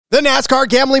The NASCAR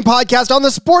Gambling Podcast on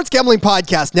the Sports Gambling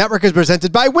Podcast Network is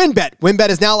presented by WynnBET. WynnBET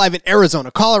is now live in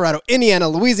Arizona, Colorado, Indiana,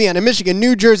 Louisiana, Michigan,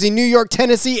 New Jersey, New York,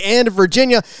 Tennessee, and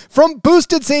Virginia. From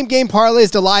boosted same-game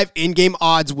parlays to live in-game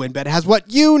odds, WynnBET has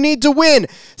what you need to win.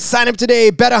 Sign up today,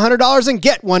 bet $100 and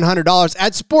get $100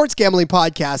 at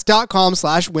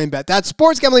sportsgamblingpodcast.com/WynnBET. That's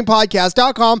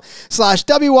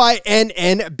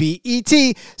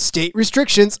sportsgamblingpodcast.com/WYNNBET. State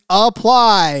restrictions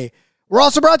apply. We're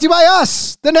also brought to you by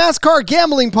us, the NASCAR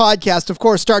Gambling Podcast. Of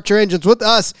course, start your engines with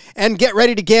us and get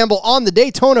ready to gamble on the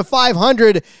Daytona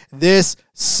 500 this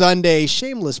Sunday.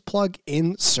 Shameless plug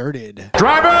inserted.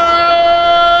 Driver,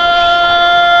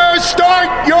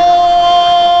 start your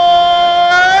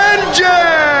engine!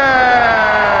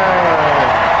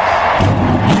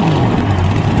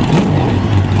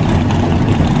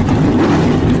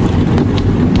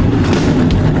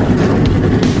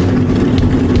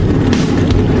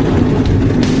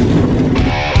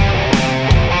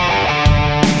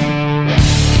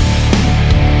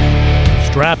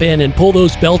 Strap in and pull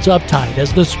those belts up tight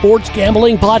as the Sports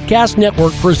Gambling Podcast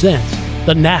Network presents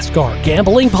the NASCAR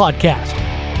Gambling Podcast.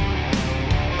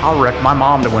 I'll wreck my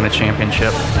mom to win a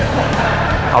championship.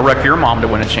 I'll wreck your mom to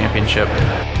win a championship.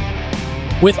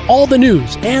 With all the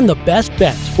news and the best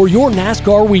bets for your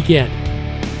NASCAR weekend.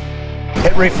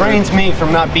 It refrains me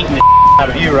from not beating the out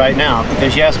of you right now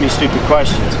because you ask me stupid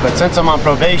questions. But since I'm on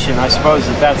probation, I suppose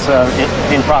that's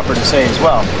improper to say as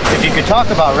well. If you could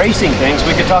talk about racing things,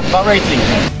 we could talk about racing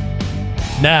things.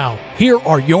 Now, here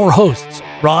are your hosts,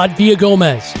 Rod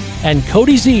Villagomez and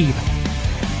Cody Zeeb.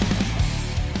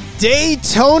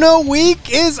 Daytona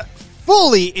week is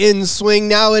fully in swing.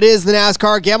 Now it is the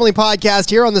NASCAR Gambling Podcast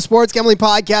here on the Sports Gambling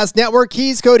Podcast Network.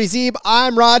 He's Cody Zeeb.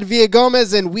 I'm Rod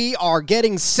Villagomez, and we are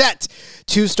getting set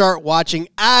to start watching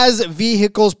as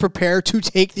vehicles prepare to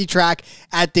take the track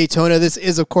at Daytona. This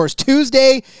is, of course,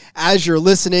 Tuesday as you're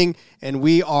listening, and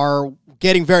we are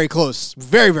getting very close,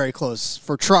 very, very close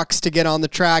for trucks to get on the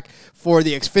track, for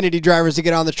the Xfinity drivers to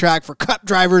get on the track, for Cup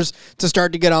drivers to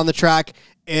start to get on the track,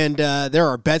 and there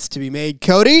are bets to be made.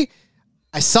 Cody,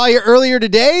 I saw you earlier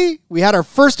today. We had our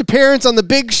first appearance on the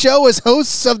big show as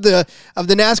hosts of the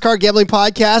NASCAR Gambling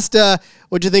Podcast.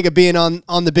 What'd you think of being on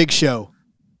the big show?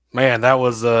 Man, that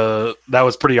was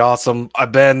pretty awesome.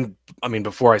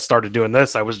 Before I started doing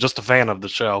this, I was just a fan of the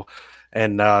show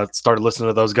and started listening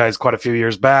to those guys quite a few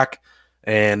years back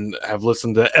and have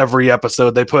listened to every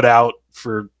episode they put out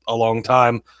for a long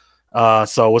time.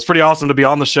 So it was pretty awesome to be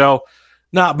on the show.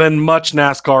 Not been much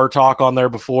NASCAR talk on there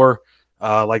before.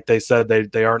 Like they said,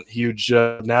 they aren't huge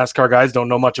NASCAR guys, don't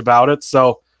know much about it.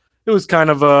 So it was kind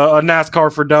of a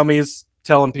NASCAR for dummies,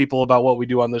 telling people about what we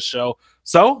do on this show.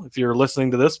 So if you're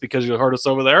listening to this because you heard us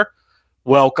over there,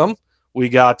 welcome. We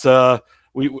got I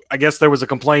guess there was a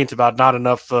complaint about not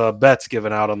enough bets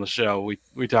given out on the show.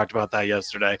 We talked about that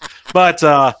yesterday, but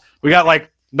we got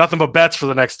like nothing but bets for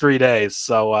the next 3 days.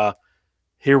 So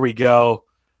here we go.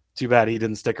 Too bad he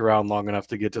didn't stick around long enough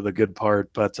to get to the good part,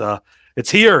 but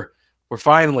it's here.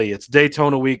 It's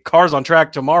Daytona week. Cars on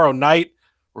track tomorrow night.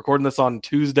 Recording this on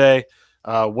Tuesday.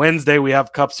 Wednesday, we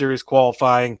have Cup Series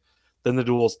qualifying. Then the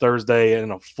duels Thursday,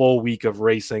 and a full week of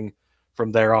racing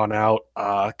from there on out.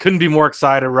 Couldn't be more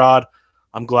excited, Rod.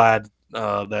 I'm glad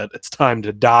that it's time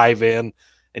to dive in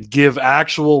and give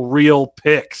actual real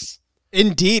picks.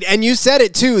 Indeed. And you said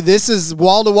it too. This is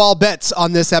wall-to-wall bets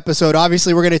on this episode.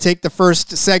 Obviously, we're going to take the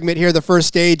first segment here, the first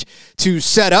stage, to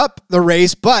set up the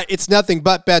race, but it's nothing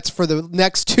but bets for the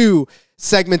next two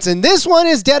segments. And this one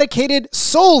is dedicated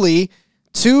solely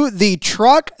to the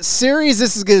Truck Series.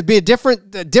 This is going to be a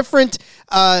different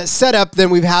setup than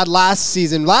we've had last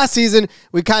season. Last season,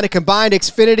 we kind of combined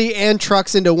Xfinity and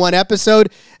trucks into one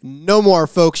episode. No more,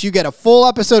 folks. You get a full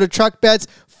episode of Truck Bets,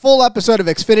 full episode of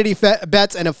Xfinity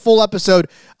bets, and a full episode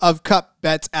of Cup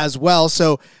bets as well.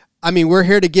 So, we're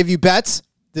here to give you bets.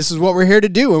 This is what we're here to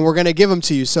do, and we're going to give them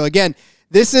to you. So, again,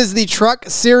 this is the Truck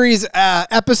Series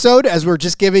episode, as we're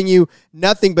just giving you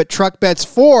nothing but truck bets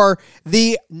for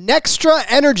the NextEra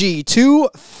Energy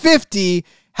 250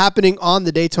 happening on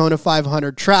the Daytona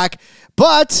 500 track.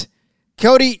 But,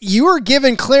 Cody, you were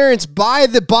given clearance by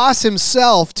the boss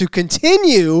himself to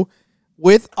continue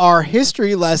with our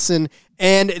history lesson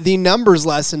and the numbers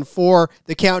lesson for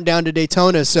the countdown to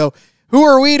Daytona. So who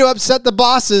are we to upset the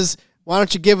bosses? Why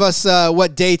don't you give us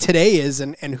what day today is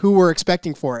and who we're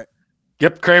expecting for it?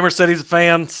 Yep, Kramer said he's a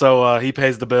fan, so he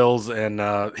pays the bills, and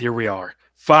here we are.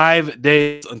 5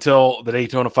 days until the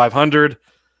Daytona 500.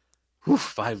 Whew,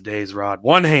 5 days, Rod.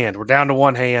 One hand. We're down to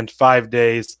one hand. 5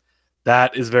 days.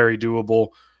 That is very doable.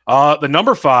 The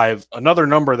number 5, another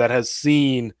number that has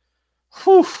seen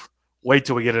wait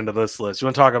till we get into this list. You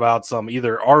want to talk about some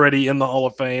either already in the Hall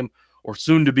of Fame or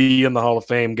soon to be in the Hall of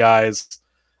Fame guys.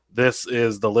 This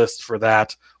is the list for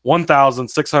that.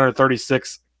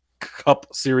 1,636 Cup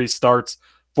Series starts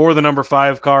for the number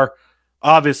 5 car.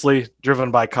 Obviously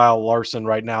driven by Kyle Larson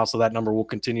right now, so that number will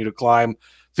continue to climb.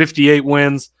 58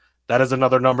 wins. That is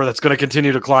another number that's going to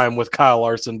continue to climb with Kyle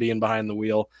Larson being behind the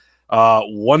wheel.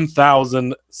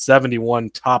 1,071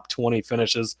 top 20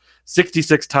 finishes.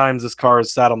 66 times this car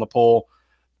has sat on the pole.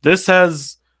 This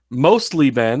has mostly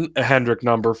been a Hendrick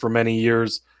number for many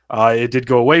years. It did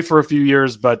go away for a few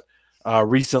years, but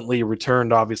recently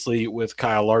returned, obviously, with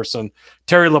Kyle Larson.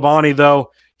 Terry Labonte,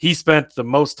 though, he spent the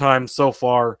most time so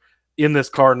far in this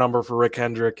car number for Rick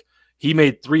Hendrick. He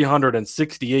made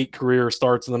 368 career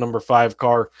starts in the number 5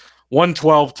 car, won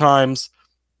 12 times,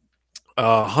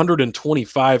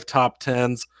 125 top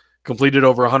 10s, completed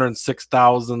over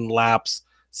 106,000 laps.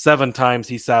 7 times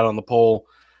he sat on the pole.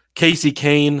 Casey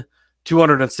Kane,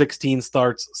 216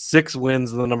 starts, 6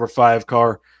 wins in the number 5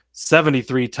 car,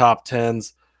 73 top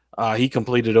 10s. He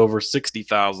completed over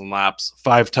 60,000 laps.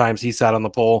 5 times he sat on the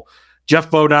pole. Jeff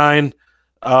Bodine,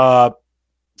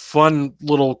 fun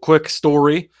little quick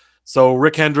story. So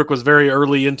Rick Hendrick was very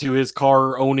early into his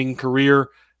car owning career,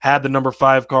 had the number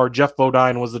 5 car. Jeff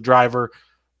Bodine was the driver.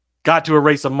 Got to a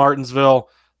race in Martinsville,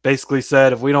 basically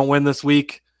said, if we don't win this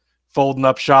week, folding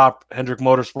up shop, Hendrick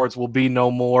Motorsports will be no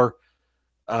more.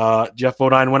 Jeff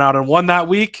Bodine went out and won that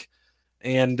week.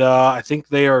 And I think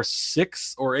they are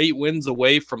 6 or 8 wins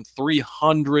away from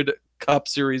 300 Cup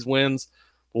Series wins.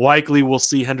 Likely we'll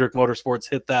see Hendrick Motorsports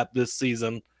hit that this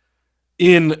season.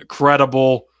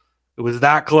 Incredible. It was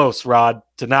that close, Rod,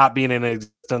 to not being in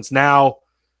existence. Now,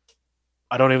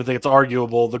 I don't even think it's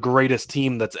arguable the greatest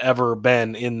team that's ever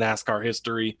been in NASCAR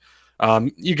history.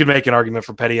 You could make an argument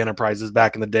for Petty Enterprises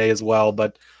back in the day as well,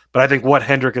 but I think what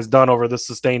Hendrick has done over this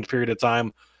sustained period of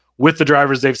time with the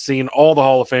drivers they've seen, all the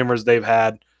Hall of Famers they've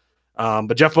had.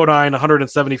 But Jeff Bodine,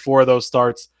 174 of those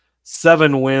starts,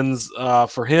 7 wins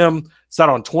for him. Sat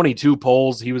on 22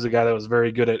 poles. He was a guy that was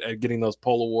very good at getting those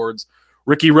pole awards.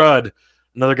 Ricky Rudd,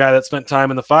 another guy that spent time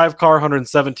in the 5 car,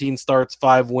 117 starts,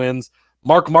 5 wins.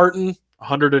 Mark Martin,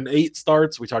 108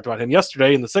 starts. We talked about him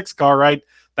yesterday in the 6 car, right?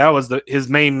 That was his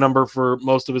main number for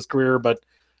most of his career, but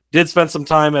did spend some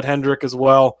time at Hendrick as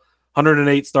well.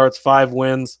 108 starts, 5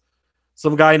 wins.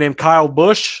 Some guy named Kyle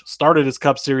Busch started his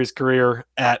Cup Series career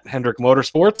at Hendrick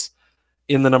Motorsports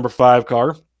in the number 5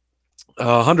 car.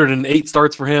 108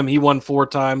 starts for him. He won 4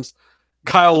 times.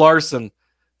 Kyle Larson,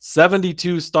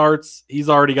 72 starts. He's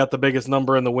already got the biggest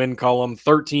number in the win column,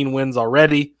 13 wins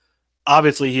already.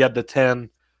 Obviously, he had the 10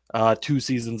 2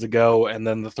 seasons ago and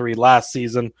then the 3 last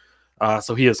season.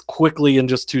 So he has quickly, in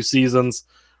just 2 seasons,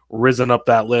 risen up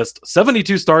that list.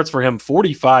 72 starts for him,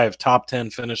 45 top 10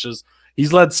 finishes.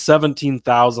 He's led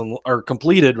 17,000, or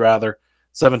completed rather,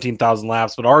 17,000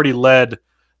 laps, but already led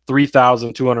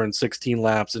 3,216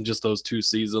 laps in just those 2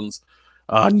 seasons.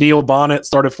 Neil Bonnet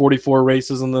started 44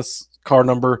 races in this car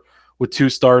number with 2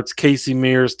 starts. Casey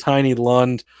Mears, Tiny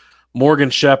Lund, Morgan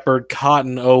Shepherd,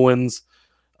 Cotton Owens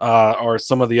are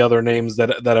some of the other names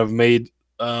that have made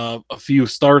a few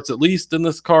starts at least in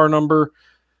this car number.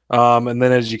 And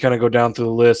then as you kind of go down through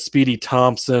the list, Speedy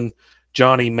Thompson,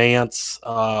 Johnny Mance,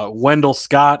 Wendell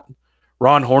Scott,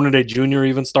 Ron Hornaday Jr.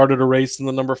 even started a race in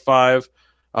the number 5.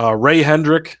 Ray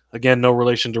Hendrick, again, no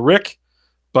relation to Rick,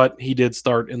 but he did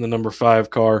start in the number 5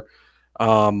 car.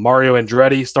 Mario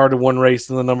Andretti started 1 race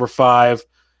in the number 5.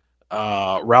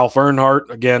 Ralph Earnhardt,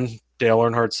 again, Dale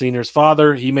Earnhardt Sr.'s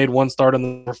father, he made 1 start in the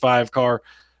number 5 car.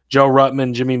 Joe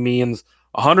Ruttman, Jimmy Means,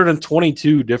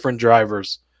 122 different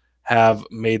drivers have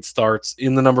made starts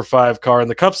in the number 5 car in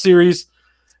the Cup Series.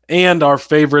 And our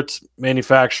favorite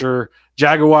manufacturer,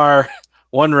 Jaguar,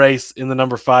 1 race in the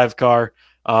number 5 car.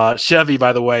 Chevy,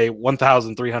 by the way,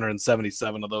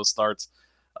 1,377 of those starts.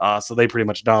 So they pretty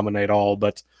much dominate all,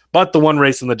 but the 1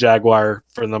 race in the Jaguar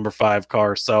for the number 5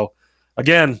 car. So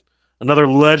again, another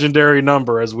legendary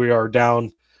number as we're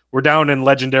down in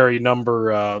legendary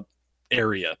number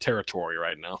area territory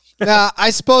right now. I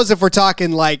suppose if we're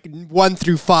talking like 1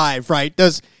 through 5, right?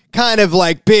 Those kind of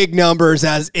like big numbers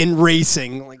as in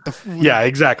racing, like yeah,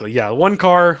 exactly. Yeah, one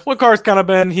car's kind of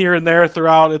been here and there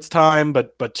throughout its time,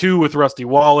 but 2 with Rusty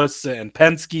Wallace and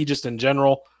Penske just in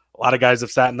general. A lot of guys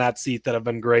have sat in that seat that have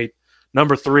been great.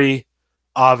 Number 3,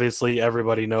 obviously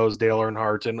everybody knows Dale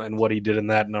Earnhardt and what he did in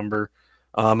that number.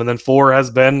 And then 4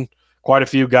 has been quite a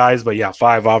few guys, but yeah,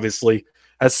 5 obviously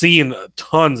has seen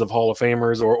tons of Hall of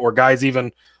Famers or guys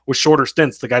even with shorter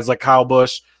stints. The guys like Kyle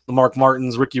Busch, the Mark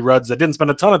Martins, Ricky Rudds that didn't spend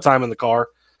a ton of time in the car,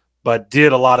 but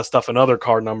did a lot of stuff in other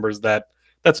car numbers that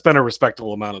spent a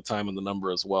respectable amount of time in the number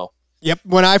as well. Yep.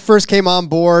 When I first came on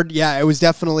board, it was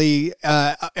definitely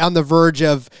on the verge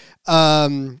of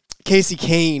Casey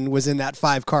Kane was in that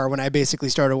 5 car when I basically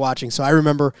started watching. So I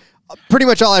remember pretty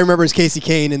much all I remember is Casey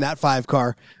Kane in that 5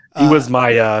 car. He was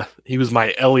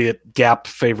my Elliott Gap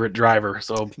favorite driver.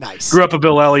 So nice. Grew up a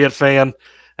Bill Elliott fan,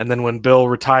 and then when Bill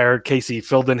retired, Casey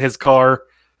filled in his car,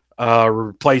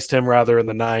 replaced him rather in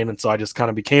the 9, and so I just kind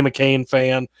of became a Kane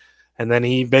fan. And then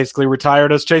he basically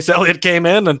retired as Chase Elliott came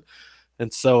in,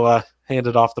 and so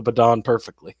handed off the baton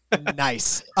perfectly.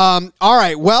 Nice. All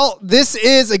right. Well, this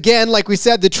is, again, like we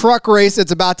said, the truck race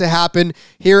that's about to happen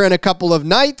here in a couple of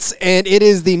nights, and it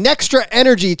is the NextEra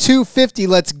Energy 250.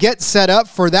 Let's get set up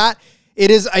for that.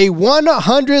 It is a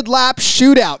 100-lap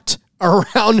shootout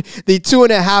around the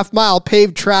 2.5-mile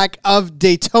paved track of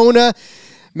Daytona.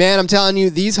 Man, I'm telling you,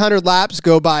 these 100 laps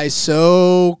go by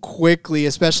so quickly,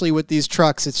 especially with these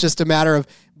trucks. It's just a matter of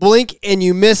blink and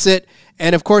you miss it.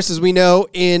 And of course, as we know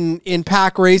in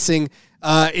pack racing,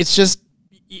 it's just,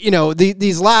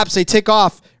 these laps, they tick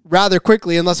off rather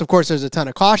quickly, unless of course there's a ton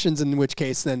of cautions, in which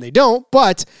case then they don't.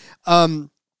 But I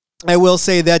will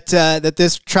say that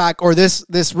this track or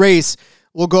this race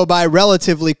will go by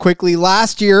relatively quickly.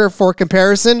 Last year, for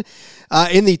comparison,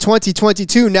 in the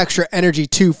 2022 NextEra Energy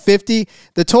 250,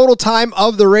 the total time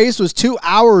of the race was 2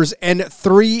 hours and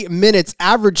 3 minutes.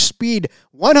 Average speed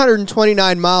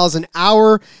 129 miles an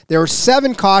hour. There were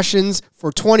 7 cautions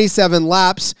for 27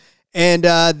 laps. And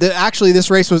actually, this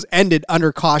race was ended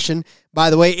under caution. By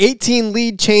the way, 18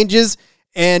 lead changes,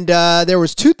 and there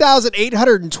was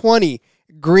 2,820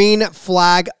 green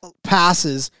flag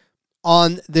passes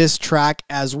on this track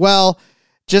as well.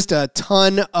 Just a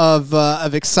ton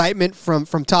of excitement from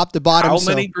top to bottom. How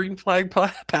many green flag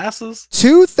passes?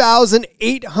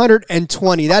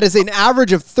 2,820. That is an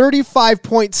average of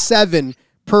 35.7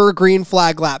 per green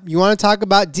flag lap. You want to talk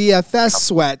about DFS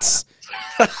sweats?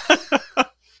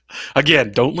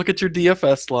 Again, don't look at your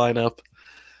DFS lineup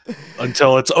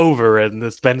until it's over and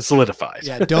it's been solidified.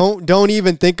 Yeah, don't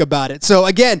even think about it. So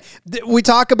again, we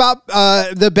talk about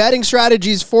the betting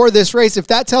strategies for this race. If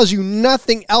that tells you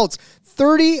nothing else,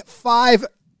 35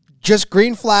 just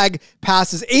green flag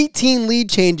passes, 18 lead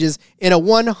changes in a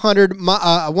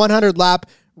 100 lap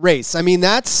race. I mean,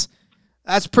 that's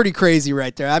pretty crazy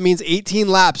right there. That means 18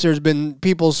 laps. There's been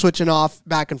people switching off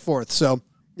back and forth. So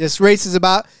this race is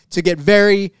about to get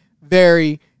very,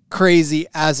 very crazy,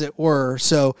 as it were.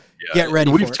 So get ready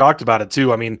for it. We've talked about it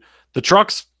too. I mean, the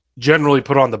trucks generally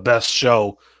put on the best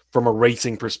show from a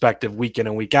racing perspective week in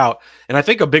and week out. And I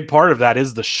think a big part of that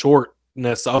is the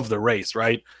shortness of the race,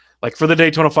 right? Like for the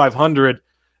Daytona 500,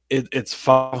 it's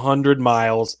 500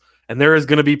 miles, and there is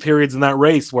going to be periods in that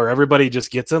race where everybody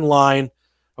just gets in line.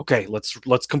 Okay, let's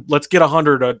get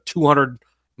 100 or 200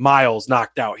 miles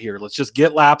knocked out here. Let's just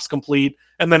get laps complete,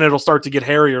 and then it'll start to get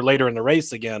hairier later in the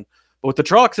race again. But with the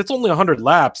trucks, it's only 100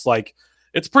 laps. Like,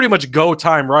 it's pretty much go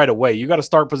time right away. You got to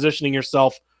start positioning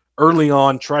yourself early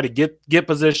on, try to get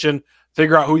position,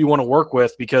 figure out who you want to work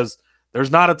with, because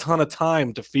there's not a ton of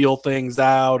time to feel things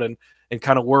out and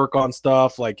kind of work on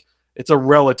stuff. Like, it's a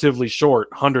relatively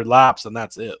short 100 laps, and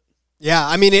that's it. Yeah,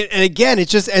 I mean, and again,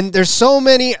 it's just, and there's so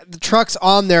many trucks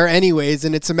on there anyways,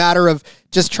 and it's a matter of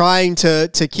just trying to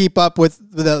keep up with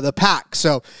the pack.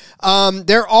 So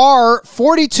there are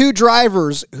 42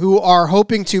 drivers who are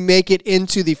hoping to make it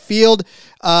into the field.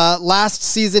 Last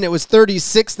season, it was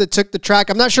 36 that took the track.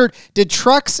 I'm not sure, did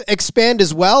trucks expand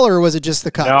as well, or was it just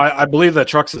the Cup? No, I believe that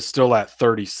trucks is still at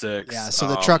 36. Yeah, so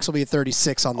the trucks will be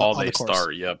 36 on the all on they the course.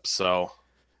 start. Yep.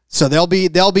 So there'll be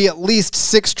at least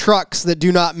 6 trucks that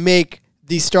do not make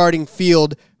the starting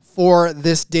field for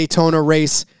this Daytona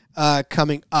race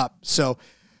coming up. So,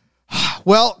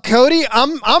 well, Cody,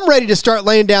 I'm ready to start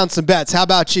laying down some bets. How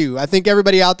about you? I think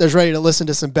everybody out there's ready to listen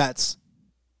to some bets.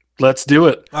 Let's do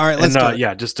it. All right, let's do it.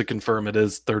 Yeah, just to confirm, it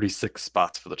is 36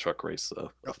 spots for the truck race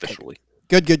officially.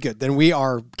 Good. Then we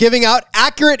are giving out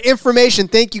accurate information.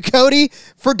 Thank you, Cody,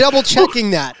 for double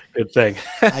checking that. Good thing.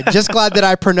 I'm just glad that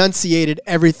I pronunciated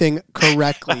everything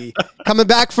correctly. Coming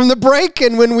back from the break,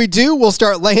 and when we do, we'll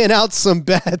start laying out some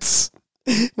bets.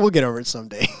 We'll get over it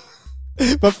someday.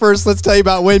 But first, let's tell you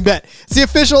about WynnBET. It's the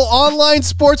official online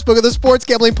sportsbook of the Sports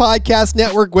Gambling Podcast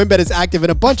Network. WynnBET is active in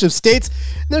a bunch of states.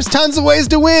 And there's tons of ways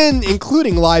to win,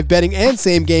 including live betting and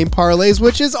same-game parlays,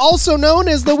 which is also known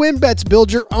as the WynnBETs.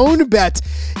 Build your own bet.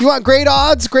 You want great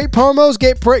odds, great promos,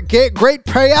 get great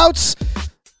payouts?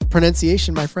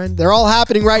 Pronunciation, my friend. They're all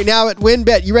happening right now at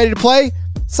WynnBET. You ready to play?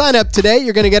 Sign up today.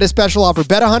 You're going to get a special offer.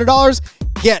 Bet $100,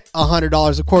 get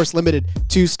 $100. Of course, limited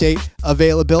to state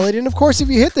availability. And of course, if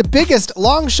you hit the biggest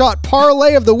long shot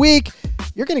parlay of the week,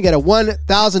 you're going to get a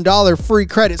 $1,000 free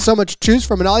credit. So much to choose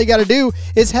from. And all you got to do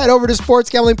is head over to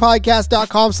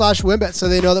sportsgamblingpodcast.com/winbet so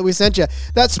they know that we sent you.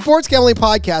 That's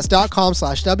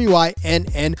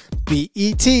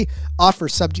sportsgamblingpodcast.com/WINNBET. Offer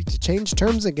subject to change.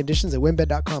 Terms and conditions at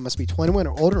winbet.com. Must be 21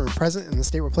 or older and present in the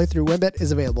state where playthrough WinBet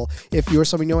is available. If you or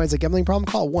somebody you know has a gambling problem,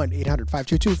 call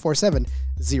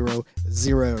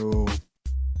 1-800-522-4700.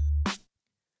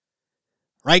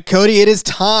 Right, Cody, it is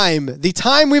time. The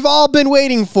time we've all been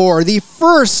waiting for. The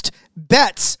first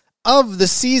bets of the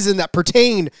season that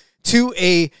pertain to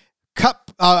a cup,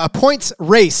 a points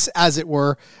race, as it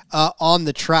were, on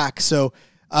the track. So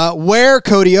where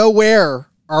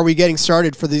are we getting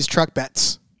started for these truck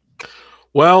bets?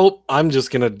 Well, I'm just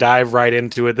going to dive right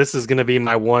into it. This is going to be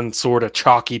my one sort of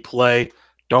chalky play.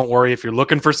 Don't worry, if you're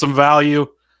looking for some value,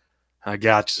 I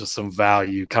got you some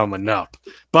value coming up.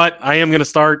 But I am going to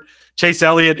start. Chase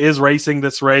Elliott is racing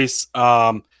this race.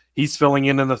 He's filling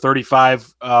in the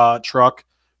 35 truck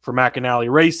for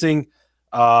McAnally Racing.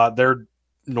 Their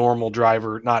normal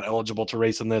driver not eligible to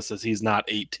race in this as he's not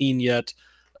 18 yet.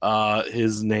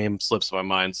 His name slips my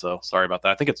mind, so sorry about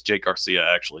that. I think it's Jake Garcia,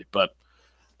 actually, but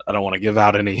I don't want to give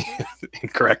out any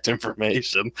incorrect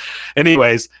information.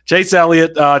 Anyways, Chase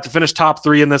Elliott to finish top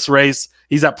 3 in this race.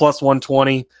 He's at plus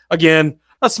 120. Again,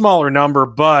 a smaller number,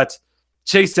 but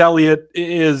Chase Elliott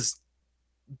is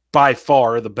by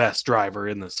far the best driver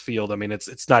in this field. I mean,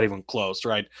 it's not even close,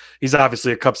 right? He's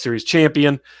obviously a Cup Series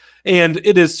champion, and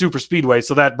it is super speedway,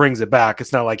 so that brings it back.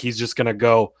 It's not like he's just going to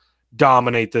go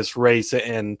dominate this race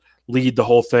and lead the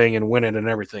whole thing and win it and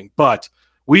everything. But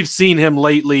we've seen him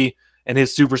lately and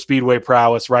his super speedway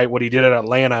prowess, right? What he did at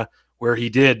Atlanta, where he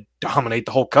did dominate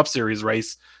the whole Cup Series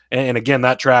race. And again,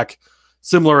 that track,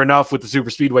 similar enough with the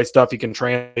super speedway stuff, you can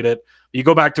translate it. You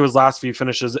go back to his last few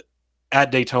finishes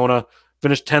at Daytona,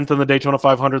 finished 10th in the Daytona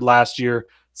 500 last year,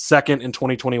 2nd in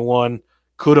 2021,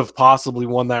 could have possibly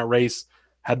won that race.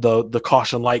 Had the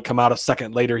caution light come out a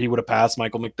second later, he would have passed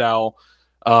Michael McDowell.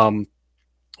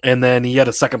 And then he had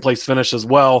a second place finish as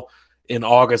well in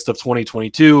August of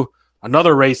 2022.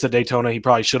 Another race at Daytona he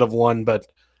probably should have won, but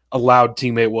allowed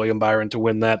teammate William Byron to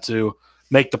win that to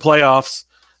make the playoffs.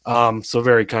 So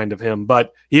very kind of him.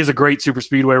 But he is a great super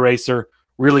speedway racer,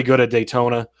 really good at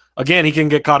Daytona. Again, he can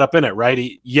get caught up in it, right?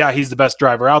 He's the best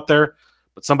driver out there,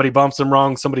 but somebody bumps him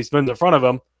wrong, somebody spins in front of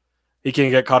him, he can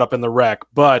get caught up in the wreck.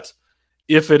 But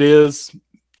if it is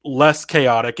less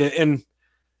chaotic, and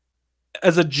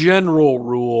as a general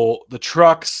rule, the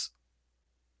trucks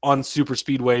on super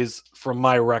speedways, from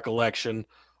my recollection,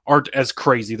 aren't as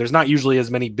crazy. There's not usually as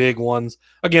many big ones.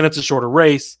 Again, it's a shorter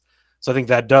race, so I think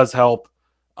that does help.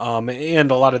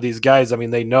 And a lot of these guys, I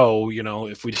mean, they know,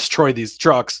 if we destroy these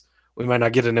trucks, we might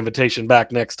not get an invitation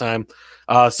back next time.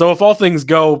 So if all things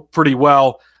go pretty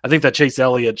well, I think that Chase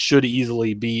Elliott should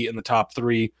easily be in the top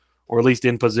 3, or at least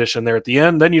in position there at the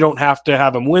end. Then you don't have to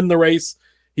have him win the race.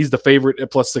 He's the favorite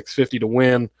at plus 650 to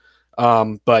win.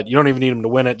 But you don't even need him to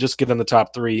win it. Just get in the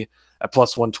top 3 at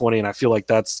plus 120. And I feel like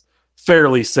that's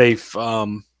fairly safe.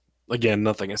 Again,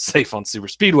 nothing is safe on super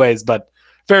speedways, but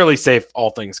fairly safe, all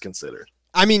things considered.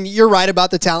 I mean, you're right about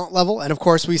the talent level. And of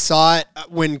course we saw it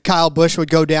when Kyle Busch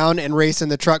would go down and race in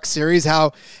the truck series,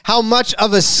 how much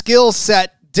of a skill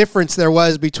set difference there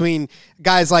was between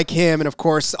guys like him and of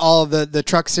course all of the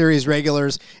truck series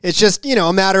regulars. It's just,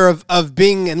 a matter of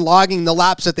being and logging the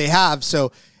laps that they have.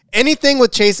 So anything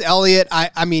with Chase Elliott,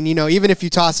 I mean, even if you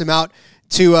toss him out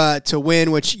to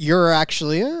win, which you're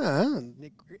actually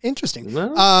interesting.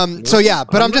 So yeah,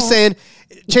 but I'm just saying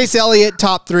Chase Elliott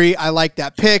top 3. I like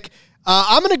that pick.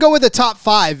 I'm going to go with the top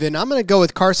 5, and I'm going to go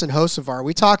with Carson Hocevar.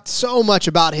 We talked so much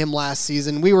about him last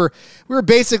season. We were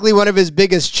basically one of his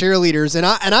biggest cheerleaders, and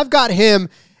I've got him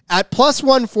at plus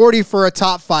 140 for a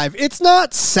top 5. It's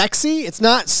not sexy. It's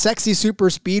not sexy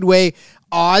super speedway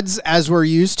odds as we're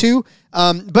used to.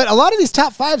 But a lot of these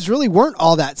top 5s really weren't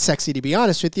all that sexy, to be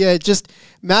honest with you. It's just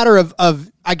a matter of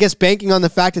I guess, banking on the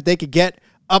fact that they could get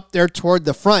up there toward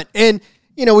the front. And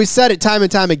we said it time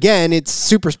and time again, it's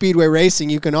super speedway racing.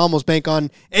 You can almost bank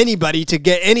on anybody to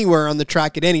get anywhere on the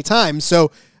track at any time.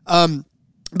 So,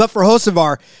 but for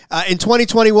Hocevar, in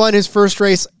 2021, his first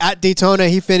race at Daytona,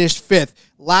 he finished 5th.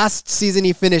 Last season,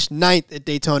 he finished 9th at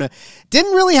Daytona.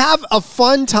 Didn't really have a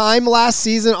fun time last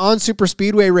season on super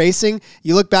speedway racing.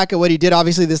 You look back at what he did,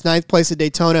 obviously this 9th place at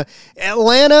Daytona.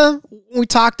 Atlanta, we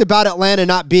talked about Atlanta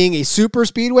not being a super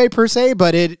speedway per se,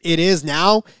 but it is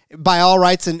now by all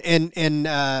rights and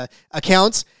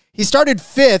accounts. He started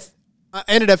 5th,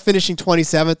 ended up finishing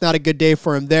 27th. Not a good day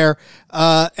for him there.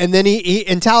 And then he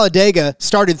in Talladega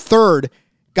started 3rd,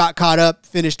 got caught up,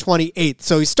 finished 28th.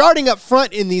 So he's starting up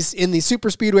front in these super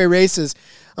speedway races.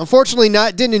 Unfortunately,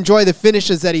 didn't enjoy the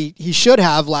finishes that he should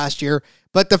have last year.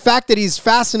 But the fact that he's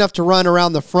fast enough to run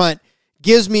around the front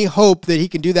gives me hope that he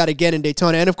can do that again in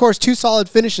Daytona. And of course, 2 solid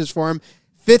finishes for him,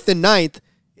 5th and 9th.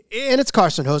 And it's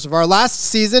Carson Hocevar. Last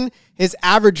season, his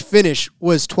average finish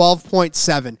was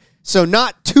 12.7. So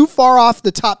not too far off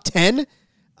the top 10.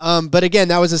 But again,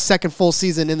 that was his second full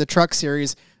season in the Truck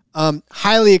Series.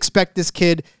 Highly expect this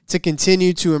kid to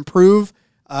continue to improve.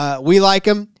 We like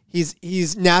him. He's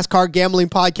NASCAR Gambling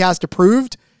Podcast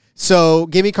approved. So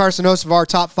give me Carson Hocevar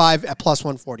top 5 at plus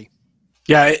 140.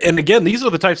 Yeah, and again, these are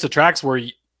the types of tracks where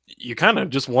you kind of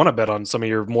just want to bet on some of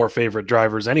your more favorite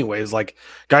drivers anyways, like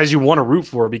guys you want to root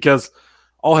for, because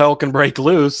all hell can break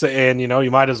loose, and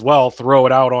you might as well throw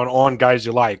it out on guys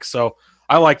you like. So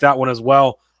I like that one as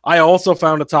well. I also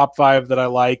found a top 5 that I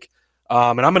like,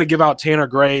 and I'm going to give out Tanner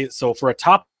Gray. So for a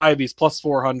top 5, he's plus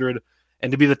 400,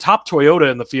 and to be the top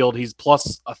Toyota in the field, he's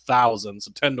plus 1,000,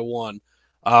 so 10-1.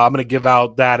 I'm going to give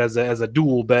out that as a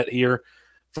dual bet here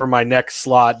for my next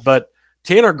slot. But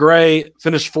Tanner Gray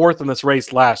finished 4th in this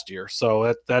race last year,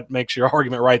 so that makes your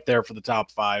argument right there for the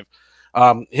top 5.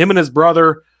 Him and his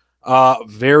brother,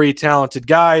 very talented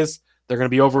guys. They're going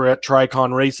to be over at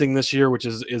Tricon Racing this year, which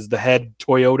is the head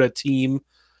Toyota team,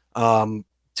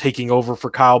 taking over for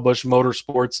Kyle Busch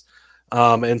Motorsports.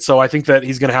 And so I think that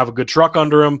he's going to have a good truck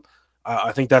under him.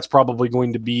 I think that's probably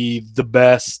going to be the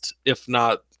best, if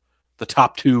not the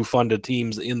top 2 funded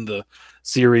teams in the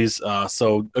series.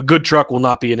 So a good truck will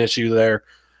not be an issue there.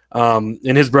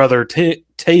 And his brother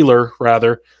Taylor,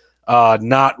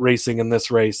 not racing in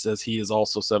this race, as he is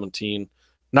also 17,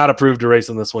 not approved to race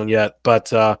in this one yet.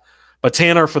 But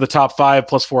Tanner for the top 5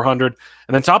 plus 400,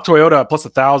 and then top Toyota plus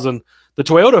 1,000. The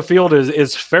Toyota field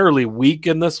is fairly weak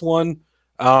in this one.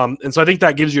 And so I think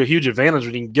that gives you a huge advantage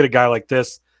when you can get a guy like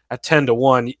this at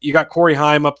 10-1. You got Corey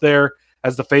Heim up there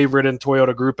as the favorite in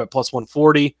Toyota Group at plus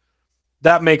 140.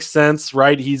 That makes sense,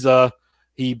 right? He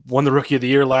won the Rookie of the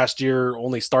Year last year,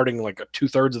 only starting like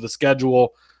 2/3 of the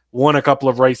schedule, won a couple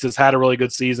of races, had a really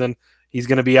good season. He's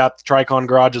going to be at the Tricon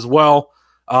Garage as well.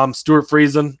 Stuart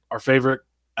Friesen, our favorite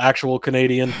actual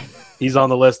Canadian, he's on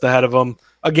the list ahead of him.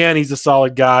 Again, he's a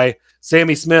solid guy.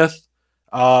 Sammy Smith,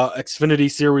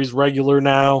 Xfinity Series regular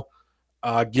now,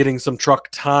 getting some truck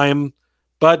time,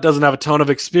 but doesn't have a ton of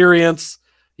experience.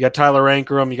 You got Tyler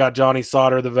Ankrum, you got Johnny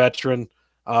Sauter, the veteran.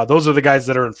 Those are the guys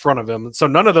that are in front of him. So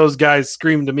none of those guys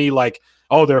scream to me like,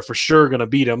 oh, they're for sure going to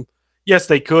beat him. Yes,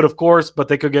 they could, of course, but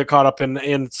they could get caught up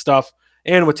in stuff.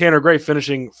 And with Tanner Gray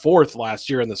finishing 4th last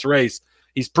year in this race,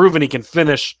 he's proven he can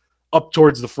finish up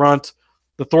towards the front.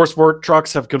 The ThorSport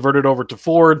trucks have converted over to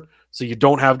Ford, so you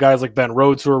don't have guys like Ben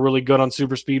Rhodes who are really good on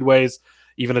super speedways,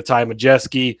 even a Ty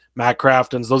Majeski, Matt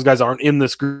Craftons. Those guys aren't in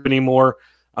this group anymore.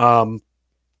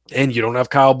 And you don't have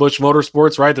Kyle Busch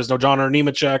Motorsports, right? There's no John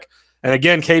Nemechek. And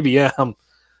again, KBM.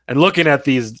 And looking at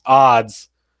these odds,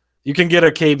 you can get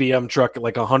a KBM truck at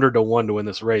like 100-1 to win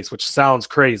this race, which sounds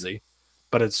crazy,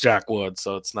 but it's Jack Wood,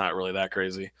 so it's not really that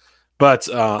crazy. But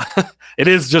it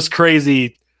is just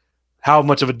crazy how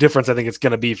much of a difference I think it's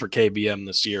going to be for KBM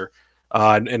this year,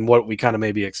 and what we kind of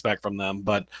maybe expect from them.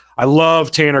 But I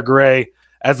love Tanner Gray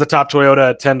as the top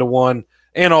Toyota at 10-1,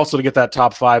 and also to get that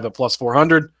top 5 at plus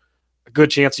 400. A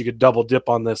good chance you could double dip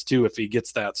on this too if he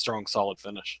gets that strong, solid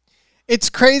finish.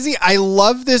 It's crazy. I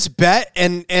love this bet,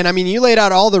 and I mean, you laid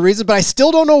out all the reasons, but I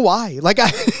still don't know why.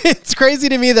 It's crazy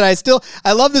to me that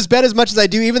I love this bet as much as I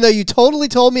do, even though you totally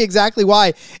told me exactly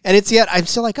why, and I'm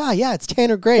still like, it's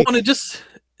Tanner Gray. Well, and it just,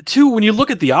 too, when you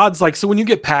look at the odds, so when you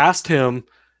get past him,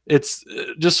 it's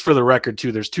just for the record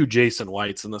too, there's 2 Jason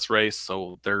Whites in this race,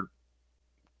 so they're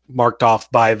marked off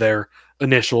by their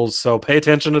initials, so pay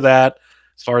attention to that.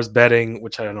 As far as betting,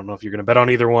 which I don't know if you're going to bet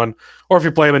on either one, or if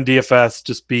you play them in DFS,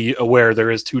 just be aware there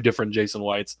is 2 different Jason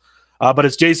Whites. But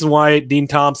it's Jason White, Dean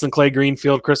Thompson, Clay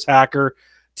Greenfield, Chris Hacker,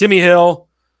 Timmy Hill,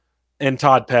 and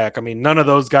Todd Peck. I mean, none of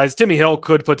those guys. Timmy Hill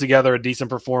could put together a decent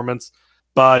performance,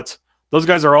 but those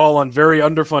guys are all on very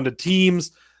underfunded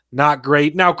teams. Not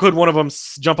great. Now, could one of them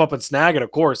jump up and snag it?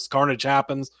 Of course, carnage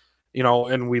happens,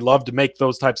 and we love to make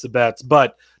those types of bets.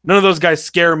 But none of those guys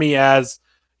scare me as,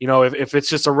 if it's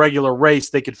just a regular race,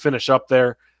 they could finish up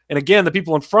there. And again, the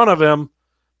people in front of him,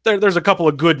 there's a couple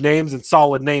of good names and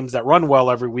solid names that run well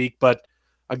every week. But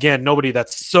again, nobody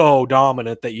that's so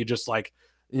dominant that you just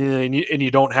and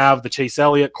you don't have the Chase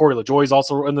Elliott. Corey LaJoie's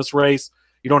also in this race.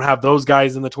 You don't have those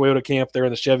guys in the Toyota camp. They're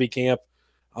in the Chevy camp.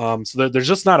 So there's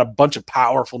just not a bunch of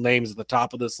powerful names at the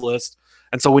top of this list.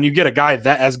 And so when you get a guy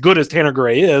that as good as Tanner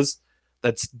Gray is,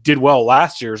 that's did well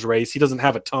last year's race, he doesn't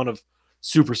have a ton of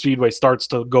super speedway starts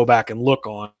to go back and look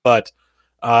on. But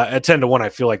at 10-1, I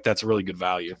feel like that's a really good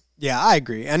value. Yeah, I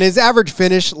agree. And his average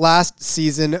finish last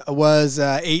season was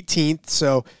 18th.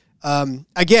 So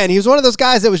again, he was one of those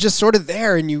guys that was just sort of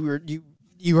there, and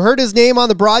you heard his name on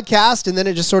the broadcast, and then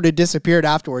it just sort of disappeared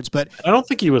afterwards. But I don't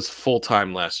think he was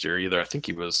full-time last year either. I think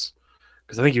he was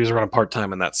running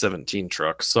part-time in that 17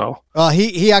 truck. So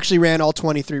he actually ran all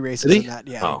 23 races in that.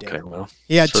 Yeah, he did. Well,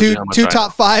 he had two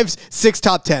top 5s, 6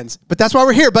 top 10s. But that's why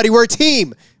we're here, buddy. We're a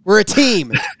team.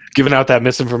 Giving out that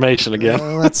misinformation again.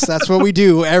 That's what we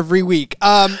do every week.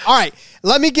 All right,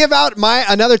 let me give out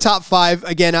another top 5.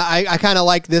 Again, I kind of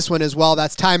like this one as well.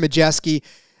 That's Ty Majeski.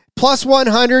 Plus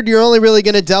 100, you're only really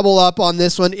going to double up on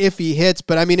this one if he hits,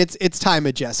 but I mean, it's Ty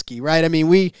Majeski, right? I mean,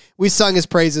 we sung his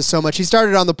praises so much. He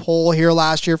started on the pole here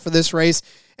last year for this race,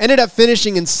 ended up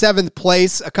finishing in 7th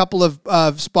place, a couple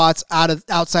of spots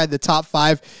outside the top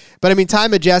 5. But I mean, Ty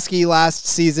Majeski last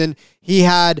season, he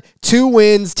had 2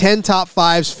 wins, 10 top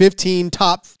 5s, 15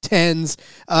 top 10s,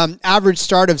 average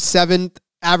start of 7th,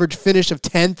 average finish of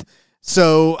 10th.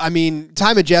 So, I mean,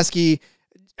 Ty Majeski,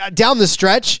 down the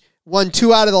stretch, won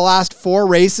 2 out of the last 4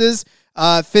 races,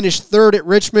 finished 3rd at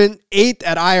Richmond, 8th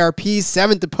at IRP,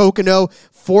 7th at Pocono,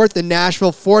 4th in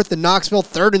Nashville, 4th in Knoxville,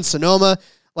 3rd in Sonoma.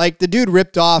 Like, the dude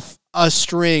ripped off a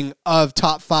string of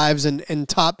top 5s and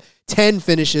top 10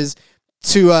 finishes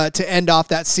to end off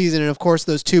that season. And of course,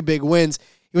 those 2 big wins.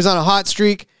 He was on a hot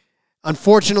streak.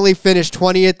 Unfortunately, finished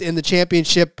 20th in the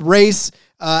championship race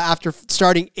after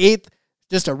starting 8th.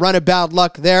 Just a run of bad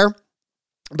luck there.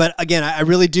 But again, I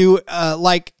really do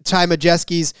like Ty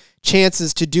Majeski's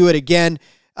chances to do it again.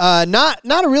 Not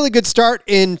a really good start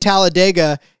in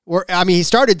Talladega. He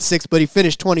started 6th, but he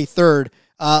finished 23rd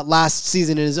last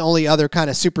season in his only other kind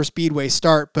of super speedway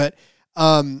start. But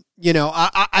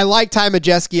I like Ty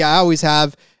Majeski. I always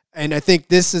have, and I think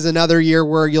this is another year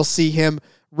where you'll see him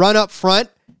run up front,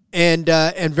 and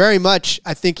very much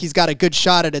I think he's got a good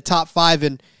shot at a top 5.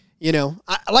 And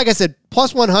like I said,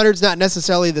 plus 100 is not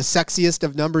necessarily the sexiest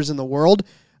of numbers in the world,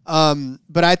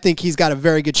 but I think he's got a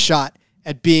very good shot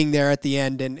at being there at the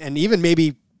end and even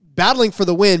maybe battling for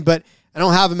the win, but I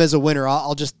don't have him as a winner.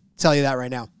 I'll just tell you that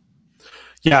right now.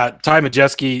 Yeah, Ty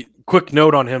Majeski, quick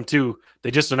note on him too.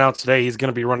 They just announced today he's going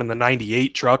to be running the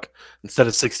 98 truck instead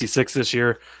of 66 this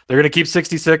year. They're going to keep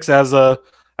 66 as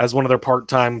one of their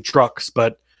part-time trucks,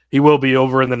 but he will be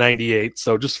over in the 98.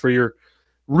 So just for your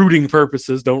rooting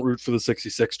purposes, don't root for the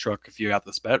 66 truck. If you got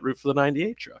this bet, root for the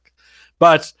 98 truck.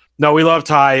 But no, we love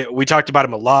Ty. We talked about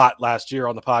him a lot last year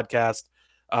on the podcast.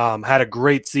 Had a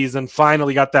great season.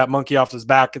 Finally got that monkey off his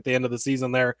back at the end of the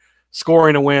season there,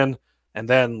 scoring a win. And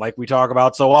then, like we talk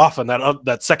about so often,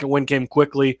 that second win came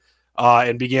quickly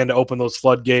and began to open those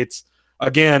floodgates.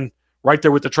 Again, right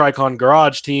there with the Tricon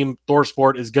Garage team,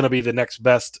 ThorSport is going to be the next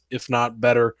best, if not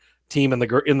better, team in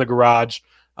the garage.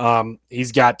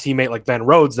 He's got teammate like Ben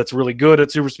Rhodes that's really good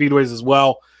at super speedways as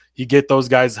well. You get those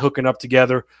guys hooking up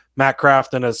together. Matt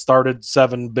Crafton has started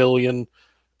 7 billion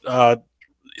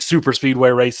super speedway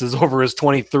races over his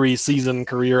 23 season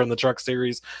career in the truck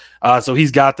series. So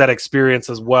he's got that experience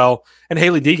as well. And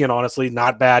Haley Deegan, honestly,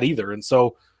 not bad either. And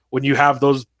so when you have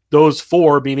those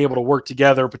 4 being able to work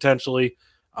together potentially,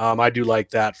 I do like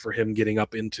that for him getting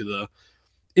up into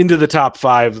the top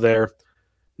 5 there.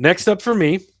 Next up for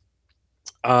me,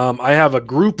 I have a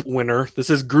group winner. This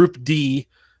is Group D,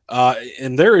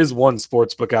 and there is one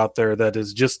sportsbook out there that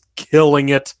is just killing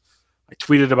it. I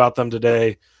tweeted about them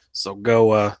today, so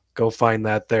go find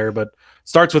that there. But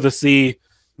starts with a C,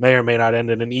 may or may not end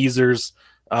in an Easers.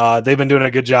 They've been doing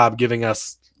a good job giving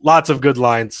us lots of good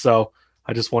lines, so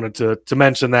I just wanted to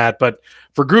mention that. But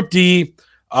for Group D,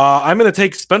 I'm going to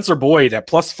take Spencer Boyd at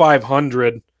plus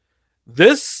 500.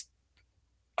 This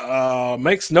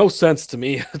makes no sense to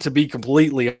me, to be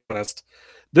completely honest.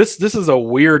 This is a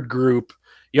weird group.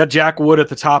 You got Jack Wood at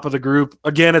the top of the group.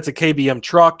 Again, it's a KBM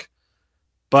truck,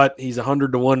 but he's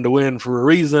 100-1 to win for a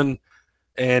reason,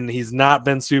 and he's not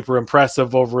been super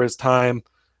impressive over his time.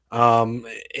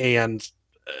 And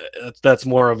that's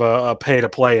more of a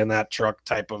pay-to-play in that truck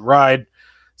type of ride.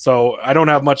 So I don't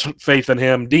have much faith in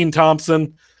him. Dean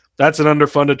Thompson, that's an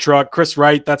underfunded truck. Chris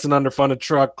Wright, that's an underfunded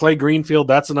truck. Clay Greenfield,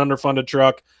 that's an underfunded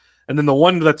truck. And then the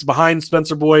one that's behind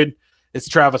Spencer Boyd is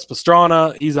Travis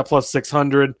Pastrana. He's at plus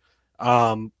 600.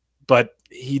 But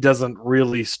he doesn't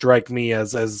really strike me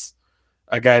as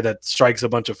a guy that strikes a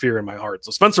bunch of fear in my heart.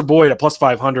 So Spencer Boyd at plus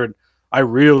 500, I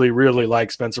really, really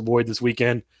like Spencer Boyd this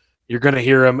weekend. You're going to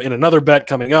hear him in another bet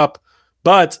coming up,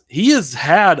 but he has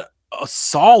had a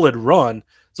solid run.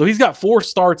 So he's got 4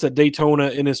 starts at Daytona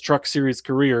in his truck series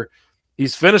career.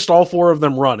 He's finished all 4 of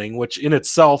them running, which in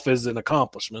itself is an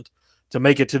accomplishment to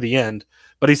make it to the end.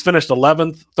 But he's finished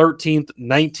 11th, 13th,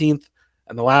 19th,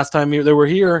 and the last time they were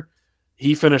here,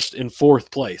 he finished in 4th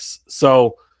place.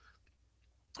 So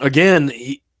again,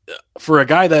 for a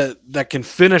guy that can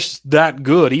finish that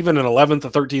good, even in 11th or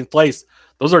 13th place,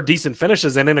 those are decent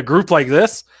finishes. And in a group like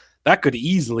this, that could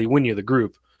easily win you the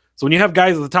group. So when you have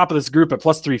guys at the top of this group at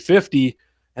plus 350,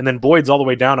 and then Boyd's all the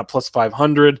way down at plus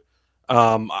 500,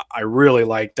 I really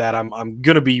like that. I'm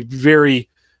going to be very,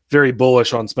 very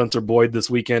bullish on Spencer Boyd this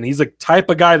weekend. He's a type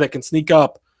of guy that can sneak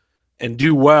up and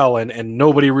do well, and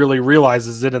nobody really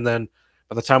realizes it. And then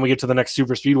by the time we get to the next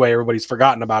super speedway, everybody's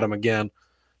forgotten about him again.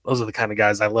 Those are the kind of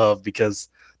guys I love because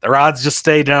their odds just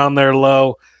stay down there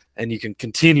low, and you can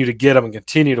continue to get them and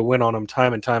continue to win on them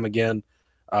time and time again.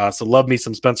 So love me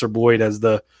some Spencer Boyd as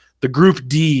the Group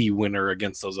D winner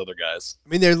against those other guys. I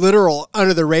mean, they're literal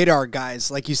under-the-radar guys.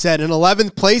 Like you said, an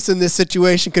 11th place in this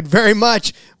situation could very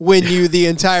much win you the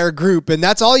entire group, and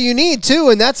that's all you need, too.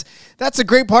 And that's a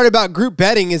great part about group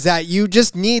betting is that you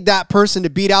just need that person to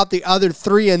beat out the other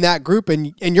 3 in that group,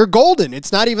 and you're golden.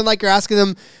 It's not even like you're asking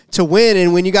them to win,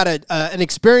 and when you got an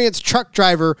experienced truck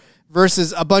driver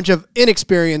versus a bunch of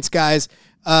inexperienced guys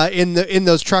in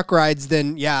those truck rides,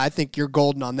 then yeah, I think you're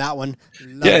golden on that one.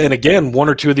 And again, 1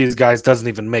 or 2 of these guys doesn't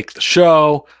even make the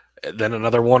show. Then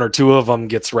another 1 or 2 of them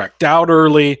gets wrecked out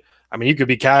early. I mean, you could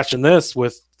be cashing this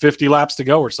with 50 laps to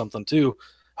go or something too.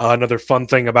 Another fun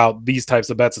thing about these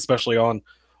types of bets, especially on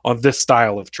this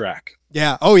style of track.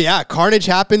 Yeah. Oh yeah. Carnage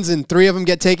happens and 3 of them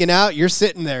get taken out. You're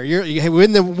sitting there. You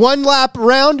win the 1 lap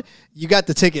round. You got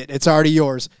the ticket. It's already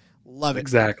yours. Love it.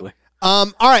 Exactly.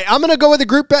 All right, I'm going to go with a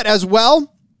group bet as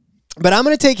well, but I'm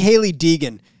going to take Hailie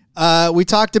Deegan. We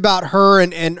talked about her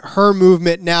and her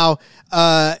movement now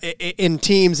in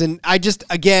teams, and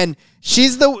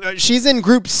she's in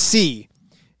Group C.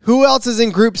 Who else is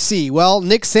in Group C? Well,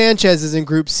 Nick Sanchez is in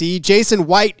Group C. Jason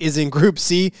White is in Group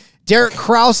C. Derek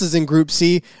Kraus is in Group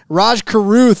C. Raj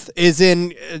Caruth is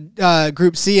in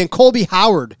Group C, and Colby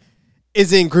Howard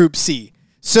is in Group C.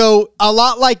 So a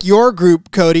lot like your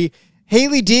group, Cody,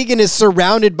 Hailie Deegan is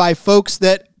surrounded by folks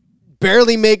that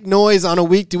barely make noise on a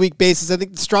week-to-week basis. I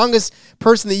think the strongest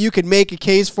person that you could make a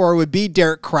case for would be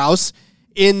Derek Kraus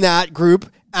in that group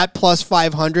at plus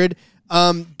 500.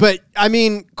 But, I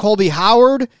mean, Colby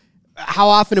Howard, how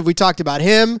often have we talked about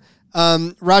him?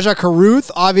 Raja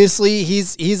Caruth, obviously,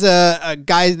 he's a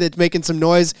guy that's making some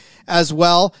noise as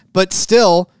well, but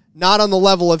still not on the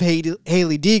level of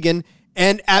Hailie Deegan.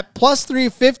 And at plus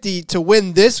 350 to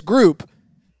win this group,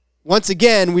 once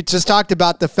again, we just talked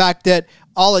about the fact that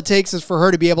all it takes is for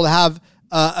her to be able to have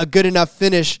a good enough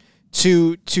finish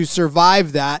to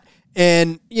survive that.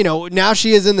 And, you know, now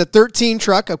she is in the 13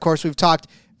 truck. Of course, we've talked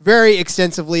very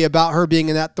extensively about her being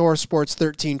in that Thor Sports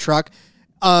 13 truck.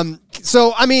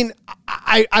 So, I mean,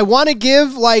 I want to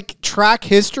give, like, track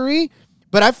history,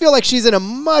 but I feel like she's in a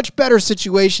much better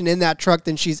situation in that truck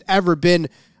than she's ever been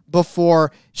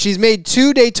before. She's made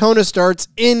 2 Daytona starts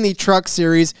in the truck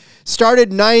series, started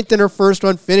 9th in her first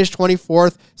one, finished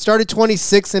 24th, started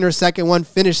 26th in her second one,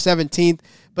 finished 17th.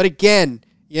 But again,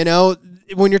 you know,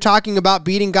 when you're talking about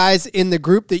beating guys in the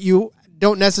group that you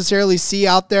don't necessarily see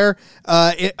out there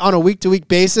on a week-to-week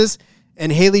basis, and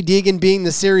Hailie Deegan being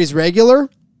the series regular,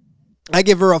 I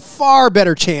give her a far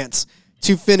better chance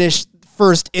to finish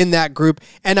first in that group.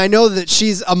 And I know that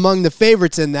she's among the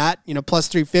favorites in that, you know, plus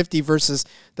 350 versus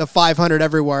the 500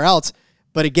 everywhere else.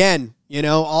 But again, you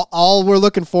know, all we're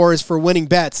looking for is for winning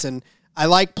bets. And I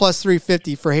like plus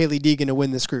 350 for Hailie Deegan to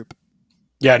win this group.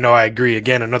 Yeah, no, I agree.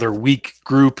 Again, another weak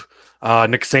group.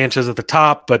 Nick Sanchez at the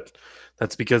top, but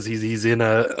that's because he's in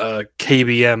a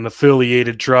KBM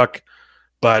affiliated truck,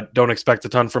 but don't expect a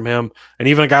ton from him. And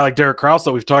even a guy like Derek Kraus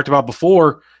that we've talked about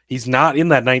before, he's not in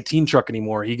that 19 truck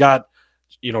anymore. He got,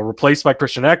 you know, replaced by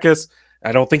Christian Eckes.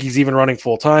 I don't think he's even running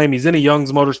full time. He's in a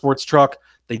Young's Motorsports truck.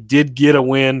 They did get a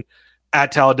win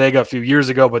at Talladega a few years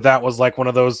ago, but that was like one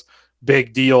of those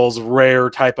big deals, rare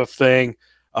type of thing.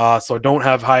 So don't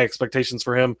have high expectations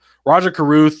for him. Roger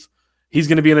Caruth, he's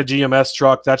going to be in a GMS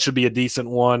truck. That should be a decent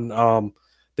one.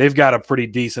 They've got a pretty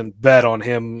decent bet on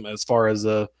him as far as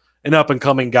an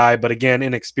up-and-coming guy, but again,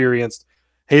 inexperienced.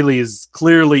 Hailie is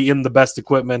clearly in the best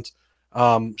equipment.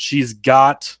 She's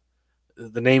got,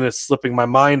 the name is slipping my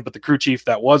mind, but the crew chief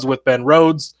that was with Ben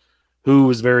Rhodes, who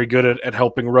was very good at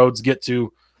helping Rhodes get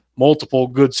to multiple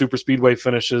good super speedway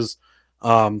finishes.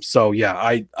 So yeah,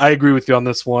 I agree with you on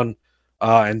this one,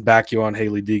 and back you on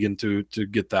Hailie Deegan to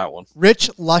get that one. Rich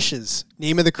Lushes,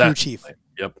 name of the crew chief.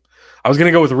 Yep. I was going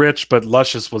to go with Rich, but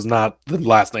Luscious was not the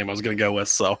last name I was going to go with,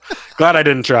 so glad I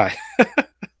didn't try.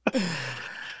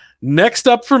 Next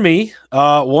up for me,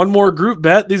 one more group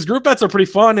bet. These group bets are pretty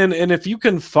fun, and if you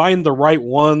can find the right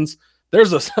ones,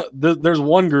 there's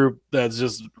one group that's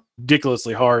just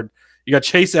ridiculously hard. You got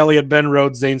Chase Elliott, Ben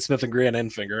Rhodes, Zane Smith, and Grant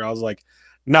Enfinger. I was like,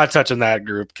 not touching that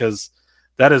group because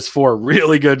that is 4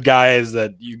 really good guys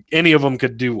that any of them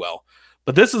could do well.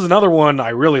 But this is another one I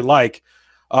really like.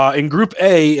 In Group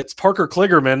A, it's Parker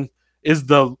Kligerman is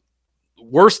the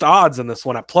worst odds in this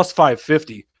one at plus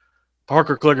 550.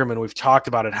 Parker Kligerman, we've talked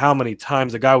about it how many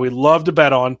times, a guy we love to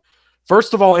bet on.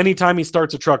 First of all, anytime he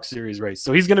starts a Truck Series race.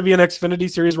 So he's going to be an Xfinity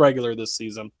Series regular this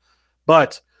season.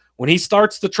 But when he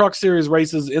starts the Truck Series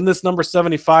races in this number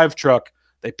 75 truck,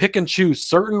 they pick and choose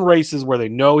certain races where they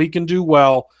know he can do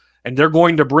well, and they're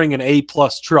going to bring an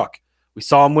A-plus truck. We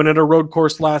saw him win at a road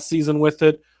course last season with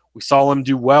it. We saw him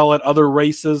do well at other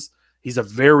races. He's a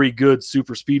very good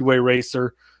super speedway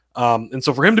racer. And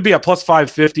so for him to be at plus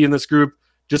 550 in this group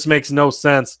just makes no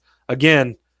sense.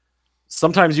 Again,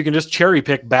 sometimes you can just cherry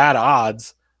pick bad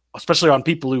odds, especially on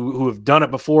people who have done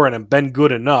it before and have been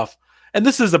good enough. And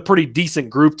this is a pretty decent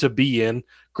group to be in.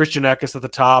 Christian Eckes at the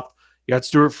top. You got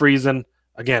Stuart Friesen.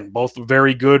 Again, both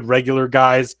very good regular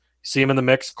guys. You see him in the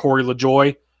mix. Corey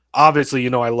LaJoie. Obviously,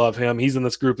 I love him. He's in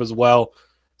this group as well.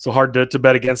 So hard to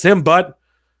bet against him. But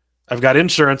I've got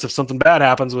insurance. If something bad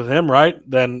happens with him, right,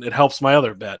 then it helps my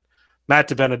other bet. Matt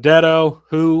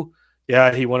DiBenedetto,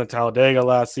 he won at Talladega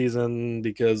last season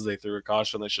because they threw a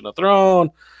caution they shouldn't have thrown.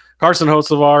 Carson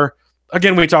Hocevar.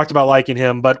 Again, we talked about liking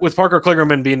him, but with Parker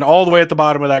Kligerman being all the way at the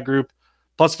bottom of that group,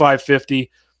 plus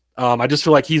 550, I just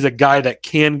feel like he's a guy that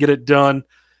can get it done.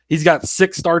 He's got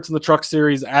 6 starts in the Truck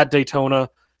Series at Daytona.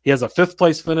 He has a 5th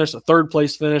place finish, a 3rd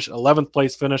place finish, 11th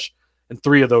place finish, and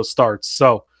 3 of those starts.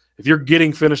 So if you're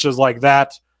getting finishes like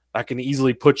that, I can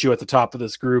easily put you at the top of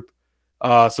this group.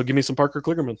 So give me some Parker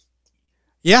Kligerman.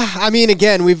 Yeah, I mean,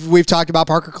 again, we've talked about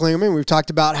Parker Kligerman. We've talked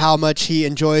about how much he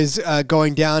enjoys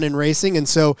going down and racing, and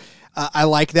so I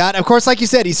like that. Of course, like you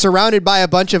said, he's surrounded by a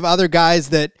bunch of other guys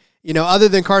that, other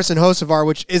than Carson Hocevar,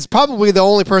 which is probably the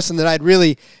only person that I'd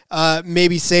really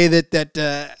maybe say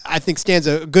that I think stands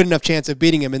a good enough chance of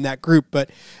beating him in that group. But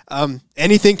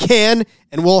anything can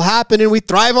and will happen, and we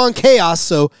thrive on chaos,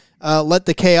 so let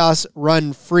the chaos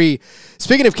run free.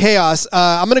 Speaking of chaos,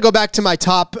 I'm going to go back to my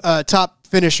top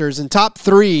finishers, and top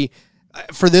 3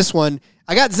 for this one.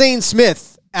 I got Zane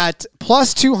Smith at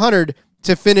plus 200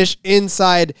 to finish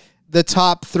inside the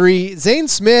top 3. Zane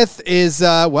Smith is,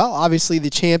 obviously the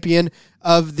champion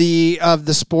of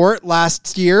the sport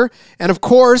last year. And of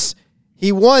course,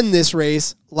 he won this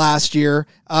race last year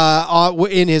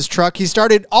in his truck. He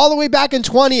started all the way back in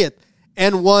 20th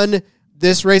and won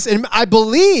this race. And I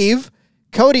believe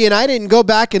Cody and I didn't go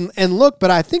back and look,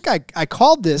 but I think I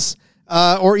called this,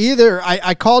 or either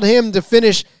I called him to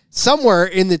finish somewhere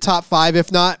in the top 5,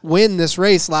 if not win this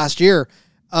race last year.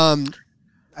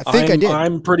 I think I did.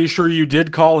 I'm pretty sure you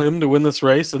did call him to win this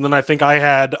race. And then I think I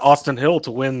had Austin Hill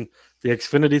to win the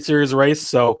Xfinity Series race.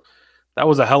 So that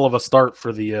was a hell of a start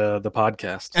for the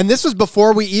podcast. And this was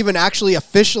before we even actually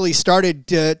officially started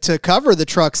to cover the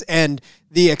trucks and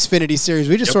the Xfinity Series.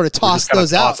 We just sort of tossed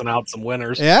those out. Tossing out some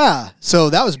winners. Yeah. So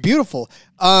that was beautiful.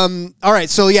 All right.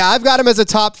 So yeah, I've got him as a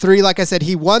top 3. Like I said,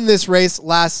 he won this race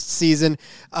last season,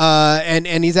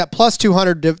 and he's at plus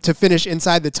 200 to finish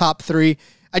inside the top 3.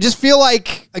 I just feel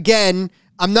like, again,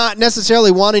 I'm not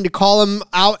necessarily wanting to call him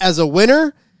out as a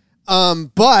winner,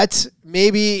 but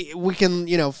maybe we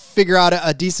can, figure out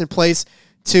a decent place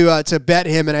to bet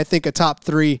him, and I think a top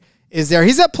 3 is there.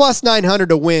 He's at plus 900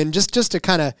 to win, just to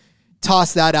kind of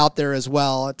toss that out there as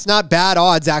well. It's not bad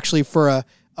odds, actually, for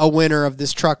a winner of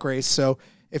this truck race. So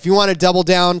if you want to double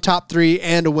down, top 3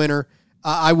 and a winner,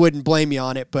 I wouldn't blame you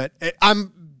on it, but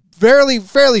I'm fairly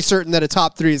certain that a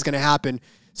top 3 is going to happen.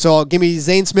 So I'll give me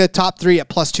Zane Smith top 3 at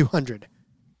plus 200.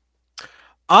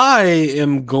 I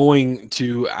am going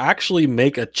to actually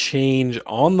make a change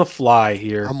on the fly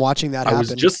here. I'm watching that happen. I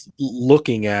was just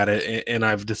looking at it, and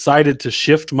I've decided to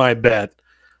shift my bet.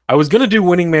 I was going to do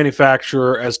winning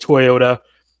manufacturer as Toyota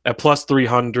at plus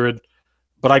 300,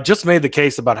 but I just made the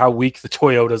case about how weak the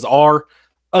Toyotas are,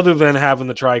 other than having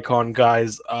the Tricon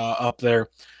guys up there.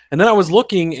 And then I was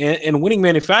looking, and winning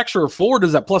manufacturer Ford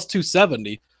is at plus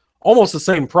 270. Almost the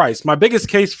same price. My biggest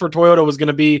case for Toyota was going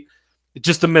to be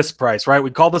just the misprice, right? We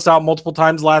called this out multiple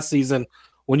times last season.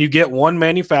 When you get one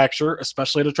manufacturer,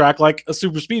 especially at a track like a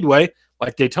super speedway,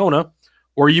 like Daytona,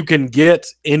 where you can get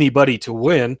anybody to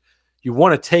win, you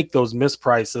want to take those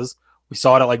misprices. We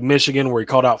saw it at like Michigan, where he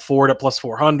called out Ford at plus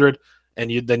 400,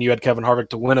 and then you had Kevin Harvick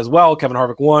to win as well. Kevin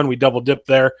Harvick won. We double dipped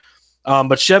there.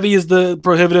 But Chevy is the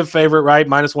prohibitive favorite, right?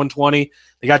 Minus 120.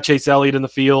 They got Chase Elliott in the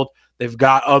field. They've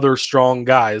got other strong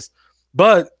guys.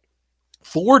 But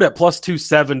Ford at plus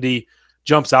 270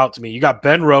 jumps out to me. You got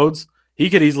Ben Rhodes. He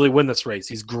could easily win this race.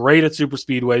 He's great at super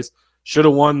speedways. Should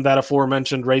have won that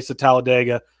aforementioned race at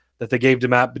Talladega that they gave to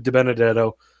Matt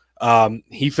DiBenedetto.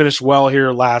 He finished well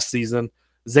here last season.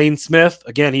 Zane Smith,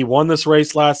 again, he won this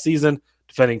race last season.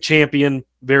 Defending champion,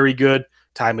 very good.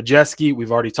 Ty Majeski,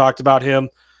 we've already talked about him.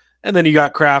 And then you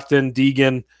got Crafton,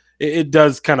 Deegan. It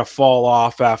does kind of fall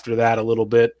off after that a little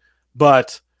bit.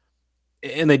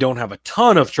 And they don't have a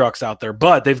ton of trucks out there,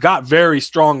 but they've got very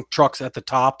strong trucks at the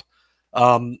top.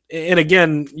 And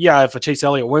again, yeah, if a Chase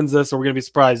Elliott wins this, are we going to be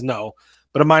surprised? No.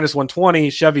 But a minus 120,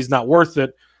 Chevy's not worth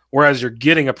it, whereas you're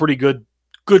getting a pretty good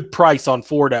price on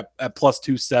Ford at plus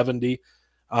 270.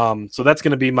 So that's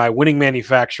going to be my winning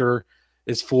manufacturer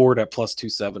is Ford at plus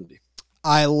 270.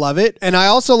 I love it. And I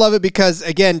also love it because,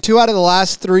 again, 2 out of the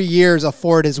last 3 years a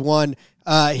Ford has won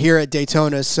here at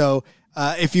Daytona. So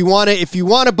if you want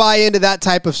to buy into that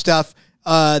type of stuff,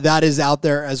 that is out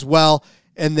there as well.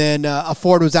 And then a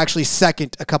Ford was actually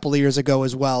second a couple of years ago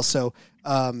as well. So,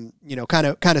 kind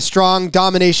of strong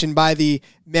domination by the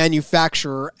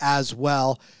manufacturer as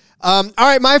well. All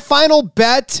right, my final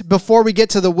bet before we get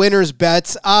to the winners'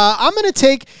 bets, I'm going to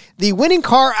take the winning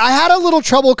car. I had a little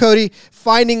trouble, Cody,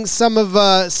 finding some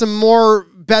more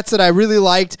bets that I really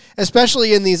liked,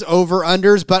 especially in these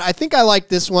over-unders, but I think I like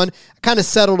this one. I kind of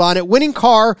settled on it. Winning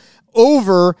car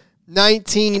over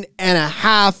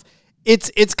 19.5.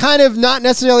 It's kind of not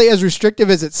necessarily as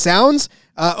restrictive as it sounds.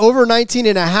 Over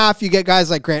 19.5, you get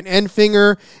guys like Grant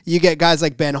Enfinger, you get guys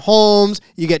like Ben Holmes,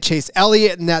 you get Chase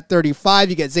Elliott in that 35,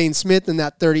 you get Zane Smith in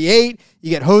that 38, you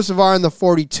get Hocevar in the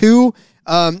 42,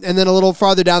 and then a little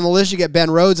farther down the list, you get Ben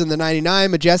Rhodes in the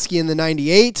 99, Majeski in the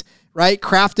 98, right?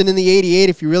 Crafton in the 88,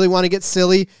 if you really want to get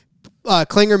silly,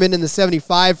 Klingerman in the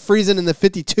 75, Friesen in the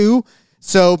 52.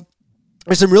 So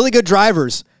there's some really good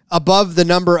drivers above the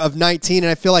number of 19,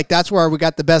 and I feel like that's where we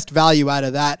got the best value out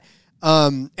of that.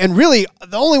 And really,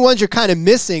 the only ones you're kind of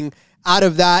missing out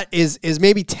of that is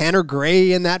maybe Tanner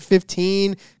Gray in that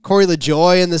 15, Corey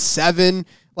LaJoie in the 7.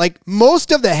 Like,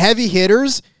 most of the heavy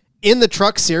hitters in the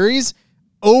truck series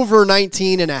over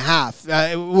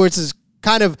 19.5, which is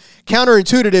kind of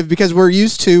counterintuitive because we're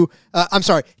used to,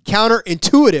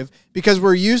 counterintuitive because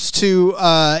we're used to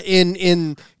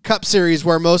in Cup Series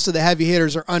where most of the heavy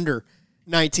hitters are under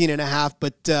 19.5,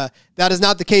 but that is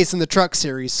not the case in the truck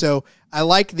series. So I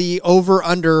like the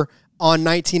over-under on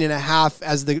 19.5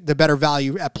 as the better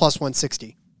value at plus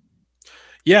 160.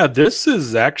 Yeah, this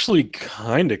is actually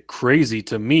kind of crazy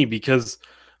to me because,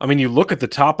 I mean, you look at the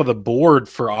top of the board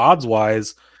for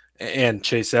odds-wise, and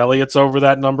Chase Elliott's over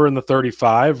that number in the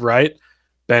 35, right?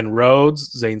 Ben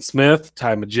Rhodes, Zane Smith,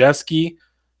 Ty Majeski,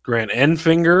 Grant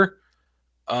Enfinger.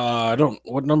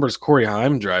 What number is Corey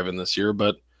Heim driving this year,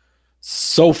 but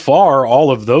so far, all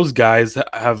of those guys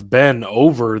have been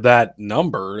over that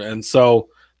number. And so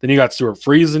then you got Stuart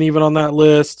Friesen even on that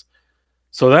list.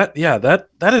 So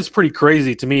that is pretty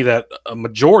crazy to me that a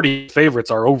majority of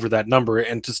favorites are over that number.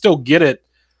 And to still get it,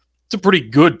 it's a pretty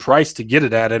good price to get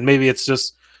it at. And maybe it's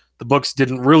just the books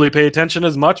didn't really pay attention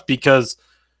as much because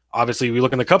obviously we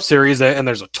look in the Cup Series and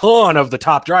there's a ton of the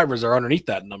top drivers are underneath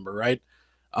that number, right?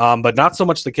 But not so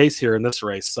much the case here in this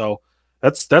race. So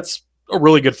that's a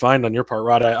really good find on your part,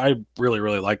 Rod. I really,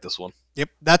 really like this one. Yep.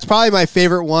 That's probably my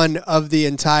favorite one of the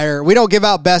entire. We don't give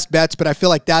out best bets, but I feel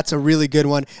like that's a really good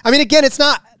one. I mean, again, it's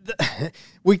not.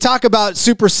 We talk about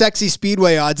super sexy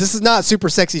speedway odds. This is not super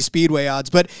sexy speedway odds,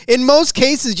 but in most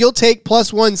cases, you'll take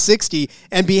plus 160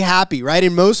 and be happy, right?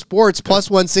 In most sports, plus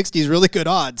 160 is really good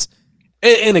odds.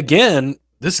 And again,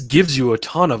 this gives you a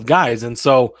ton of guys. And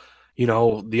so,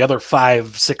 the other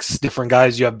 5-6 different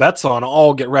guys you have bets on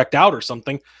all get wrecked out or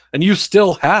something. And you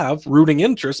still have rooting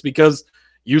interest because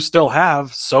you still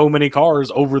have so many cars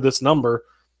over this number.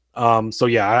 So,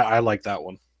 yeah, I like that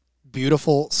one.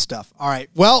 Beautiful stuff. All right.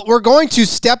 Well, we're going to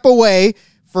step away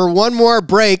for one more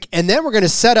break, and then we're going to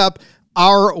set up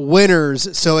our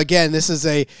winners. So, again, this is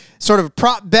a sort of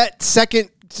prop bet second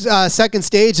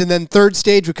stage, and then third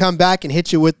stage we come back and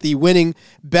hit you with the winning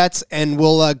bets, and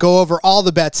we'll go over all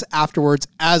the bets afterwards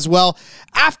as well.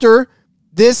 After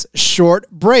this short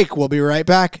break, we'll be right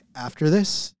back after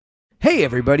this. Hey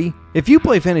everybody, if you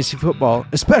play fantasy football,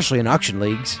 especially in auction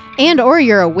leagues, or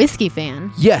you're a whiskey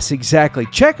fan. Yes, exactly.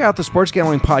 Check out the Sports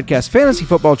Gambling Podcast Fantasy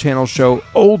Football Channel show,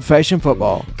 Old Fashioned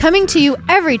Football. Coming to you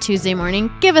every Tuesday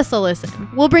morning, give us a listen.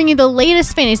 We'll bring you the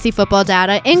latest fantasy football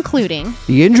data, including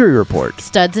the injury report,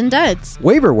 studs and duds,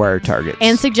 waiver wire targets,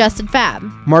 and suggested fab.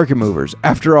 Market movers.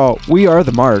 After all, we are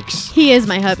the Marks. He is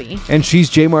my hubby. And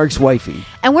she's J Mark's wifey.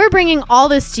 And we're bringing all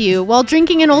this to you while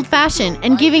drinking an old fashioned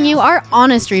and giving you our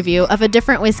honest review of a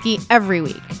different whiskey every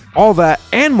week. All that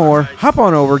and more, hop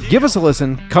on over, give us a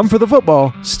listen, come for the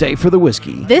football, stay for the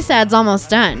whiskey. This ad's almost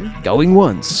done. Going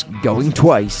once, going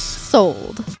twice.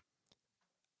 Sold.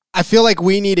 I feel like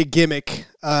we need a gimmick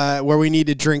where we need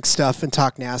to drink stuff and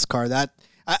talk NASCAR.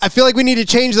 I feel like we need to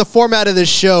change the format of this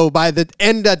show. By the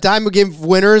end, time we give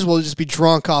winners, we'll just be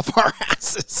drunk off our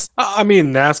asses. I mean,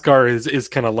 NASCAR is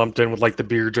kind of lumped in with like the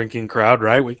beer drinking crowd,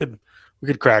 right? We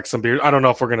could crack some beer. I don't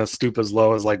know if we're gonna stoop as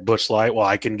low as like Busch Light. Well,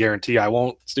 I can guarantee I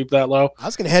won't stoop that low. I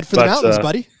was gonna head for the mountains,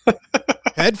 buddy.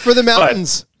 Head for the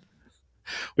mountains.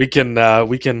 We can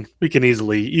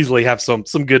easily have some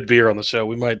good beer on the show.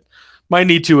 We might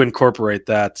need to incorporate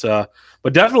that.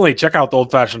 But definitely check out the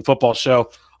Old Fashioned Football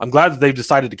Show. I'm glad that they've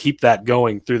decided to keep that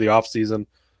going through the offseason.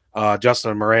 Justin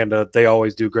and Miranda, they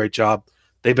always do a great job.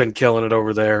 They've been killing it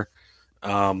over there.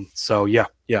 So yeah,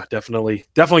 definitely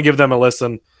give them a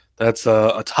listen. That's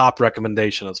a top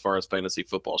recommendation as far as fantasy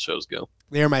football shows go.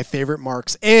 They're my favorite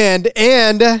marks. And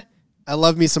I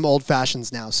love me some Old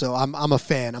Fashions now. So I'm a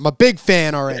fan. I'm a big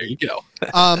fan already. There you go.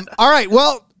 All right.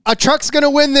 Well, a truck's going to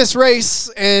win this race,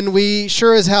 and we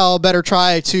sure as hell better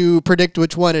try to predict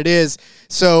which one it is.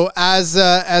 So as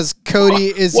Cody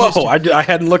is... Whoa, I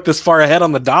hadn't looked this far ahead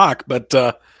on the dock, but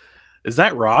is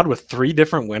that Rod with 3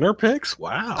 different winner picks?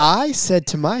 Wow. I said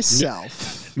to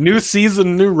myself... New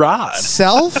season, new Rod.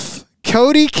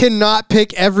 Cody cannot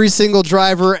pick every single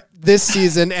driver this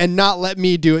season and not let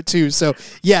me do it too. So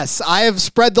yes, I have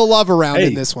spread the love around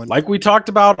in this one. Like we talked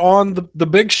about on the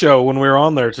big show when we were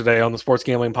on there today on the Sports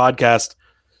Gambling Podcast,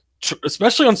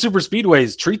 especially on super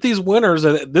speedways, treat these winners.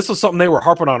 And this was something they were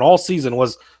harping on all season,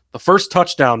 was the first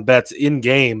touchdown bets in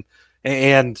game.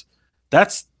 And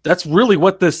that's really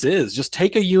what this is. Just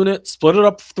take a unit, split it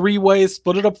up 3 ways,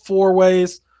 split it up 4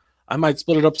 ways. I might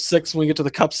split it up 6 when we get to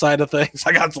the cup side of things.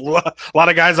 I got a lot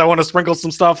of guys I want to sprinkle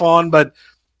some stuff on, but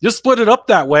just split it up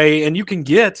that way, and you can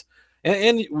get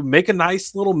and make a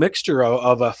nice little mixture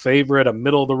of a favorite, a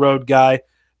middle-of-the-road guy,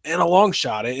 and a long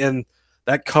shot, and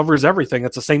that covers everything.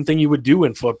 It's the same thing you would do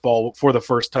in football for the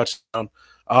first touchdown,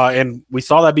 and we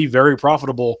saw that be very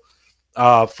profitable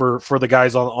for the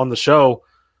guys on the show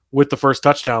with the first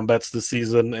touchdown bets this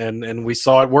season, and we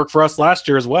saw it work for us last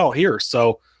year as well here.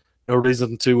 So no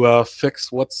reason to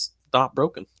fix what's not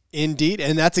broken. Indeed,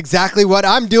 and that's exactly what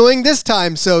I'm doing this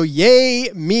time. So yay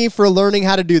me for learning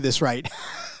how to do this right.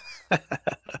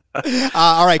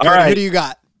 All right, Cody, who do you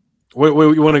got? You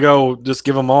want to go just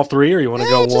give them all 3, or you want to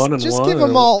go one and one? Just give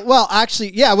them all. Well,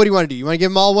 actually, yeah. What do you want to do? You want to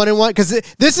give them all 1 and 1? Because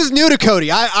this is new to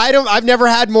Cody. I've never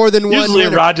had more than one. Usually,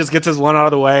 Rod just gets his one out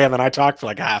of the way, and then I talk for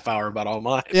like a half hour about all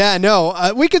mine. Yeah,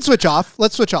 no, we can switch off.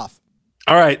 Let's switch off.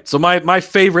 All right. So my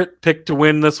favorite pick to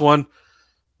win this one.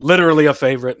 Literally a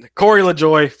favorite. Corey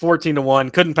LaJoie,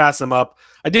 14-1. Couldn't pass him up.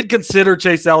 I did consider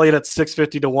Chase Elliott at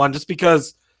 650-1 just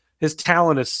because his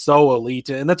talent is so elite,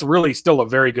 and that's really still a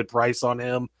very good price on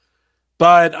him.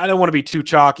 But I don't want to be too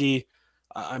chalky.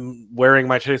 I'm wearing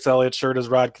my Chase Elliott shirt, as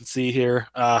Rod can see here.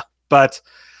 But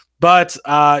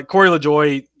Corey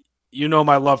LaJoie, you know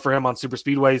my love for him on super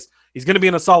speedways. He's going to be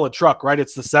in a solid truck, right?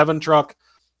 It's the 7 truck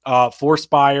for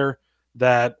Spire.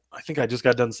 That I think I just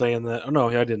got done saying that. Oh, no,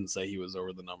 I didn't say he was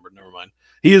over the number. Never mind.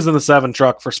 He is in the 7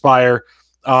 truck for Spire.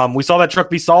 We saw that truck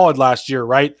be solid last year,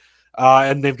 right?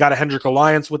 And they've got a Hendrick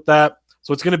Alliance with that.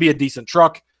 So it's going to be a decent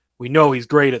truck. We know he's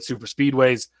great at super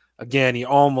speedways. Again, he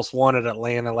almost won at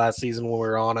Atlanta last season when we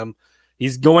were on him.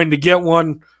 He's going to get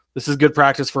one. This is good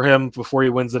practice for him before he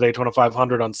wins the Daytona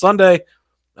 500 on Sunday.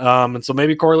 And so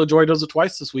maybe Corey LaJoie does it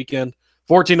twice this weekend.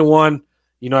 14-1.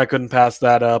 You know, I couldn't pass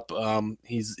that up.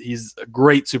 He's a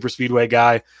great super speedway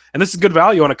guy, and this is good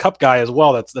value on a Cup guy as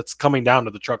well. That's coming down to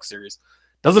the Truck Series.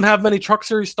 Doesn't have many Truck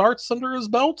Series starts under his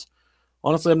belt.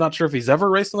 Honestly, I'm not sure if he's ever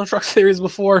raced in the Truck Series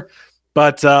before,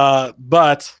 but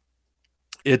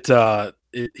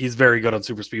he's very good on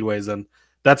super speedways, and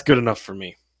that's good enough for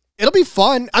me. It'll be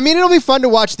fun. I mean, it'll be fun to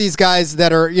watch these guys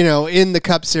that are in the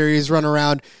Cup Series run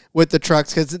around with the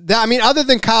trucks because other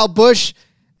than Kyle Busch.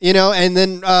 And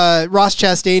then Ross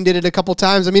Chastain did it a couple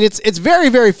times. I mean, it's very,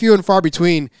 very few and far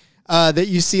between that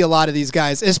you see a lot of these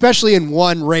guys, especially in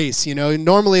one race.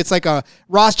 Normally it's like a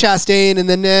Ross Chastain, and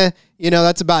then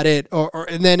that's about it, or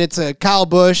and then it's a Kyle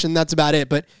Busch, and that's about it.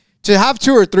 But to have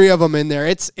 2 or 3 of them in there,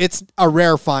 it's a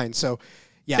rare find. So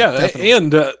yeah, definitely.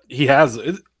 And he has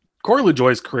Corey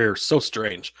LaJoie's career is so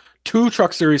strange. 2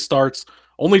 Truck Series starts,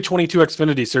 only 22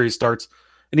 Xfinity Series starts,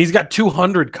 and he's got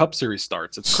 200 Cup Series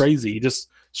starts. It's crazy. He just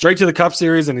straight to the Cup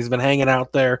Series, and he's been hanging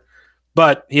out there.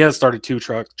 But he has started 2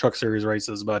 truck series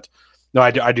races. But no,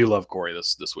 I do love Corey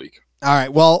this week. All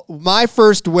right. Well, my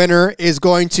first winner is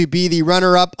going to be the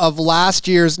runner-up of last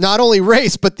year's not only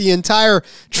race, but the entire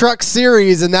truck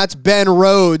series, and that's Ben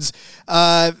Rhodes.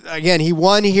 Again, he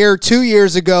won here 2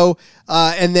 years ago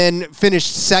and then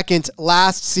finished second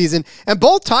last season. And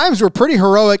both times were pretty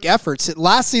heroic efforts.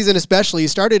 Last season especially, he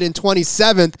started in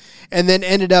 27th and then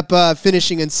ended up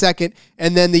finishing in second.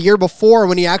 And then the year before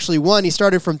when he actually won, he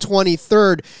started from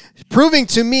 23rd, proving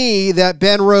to me that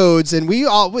Ben Rhodes, and we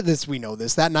know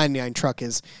this, that 99 truck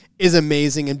is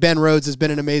amazing. And Ben Rhodes has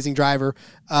been an amazing driver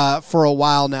for a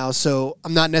while now. So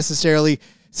I'm not necessarily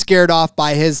scared off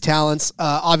by his talents.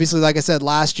 Obviously, like I said,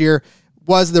 last year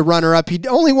was the runner-up. He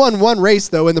only won one race,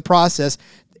 though, in the process.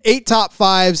 8 top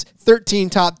 5s,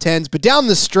 13 top 10s. But down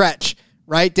the stretch,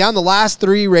 right, down the last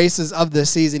 3 races of the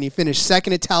season, he finished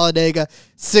second at Talladega,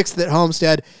 6th at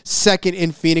Homestead, second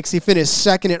in Phoenix. He finished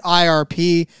second at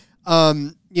IRP.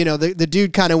 The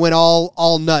dude kind of went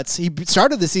all nuts. He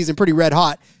started the season pretty red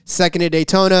hot. Second at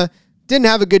Daytona. Didn't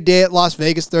have a good day at Las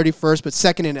Vegas, 31st, but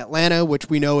second in Atlanta, which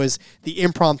we know is the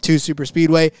impromptu super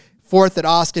speedway. 4th at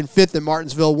Austin, 5th at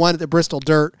Martinsville, 1 at the Bristol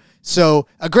Dirt. So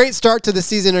a great start to the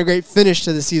season and a great finish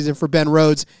to the season for Ben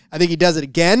Rhodes. I think he does it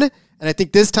again, and I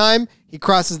think this time he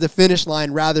crosses the finish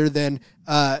line rather than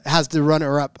has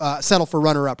to settle for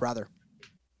runner-up rather.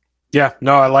 Yeah,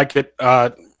 no, I like it.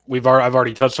 I've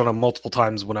already touched on him multiple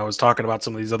times when I was talking about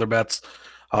some of these other bets.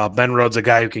 Ben Rhodes, a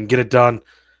guy who can get it done.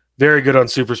 Very good on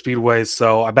super speedways,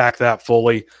 so I back that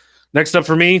fully. Next up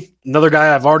for me, another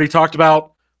guy I've already talked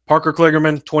about, Parker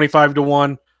Kligerman,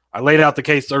 25-1. I laid out the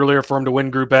case earlier for him to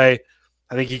win Group A.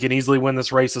 I think he can easily win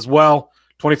this race as well.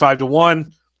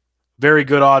 25-1, very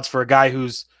good odds for a guy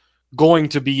who's going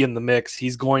to be in the mix.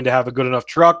 He's going to have a good enough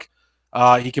truck.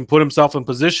 He can put himself in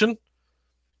position.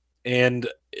 And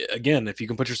again, if you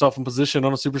can put yourself in position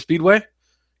on a super speedway,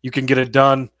 you can get it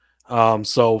done.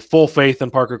 So full faith in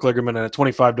Parker Kligerman, and at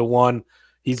 25-1,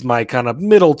 he's my kind of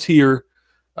middle tier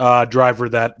driver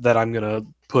that I'm going to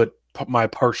put my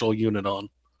partial unit on.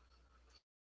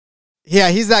 Yeah,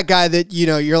 he's that guy that,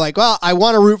 you're like, well, I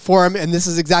want to root for him, and this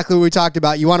is exactly what we talked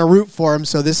about. You want to root for him,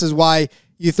 so this is why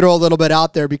you throw a little bit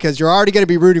out there, because you're already going to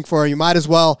be rooting for him. You might as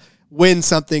well win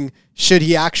something should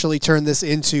he actually turn this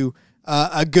into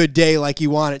a good day like you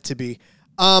want it to be.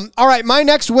 All right, my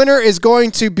next winner is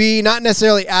going to be not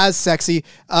necessarily as sexy,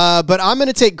 but I'm going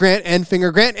to take Grant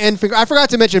Enfinger. Grant Enfinger, I forgot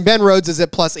to mention Ben Rhodes is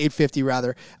at plus 850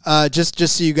 rather, just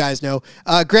so you guys know.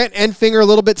 Grant Enfinger, a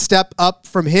little bit step up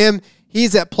from him.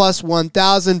 He's at plus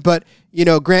 1,000, but,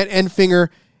 Grant Enfinger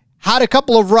had a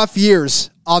couple of rough years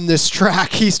on this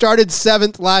track. He started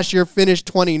 7th last year,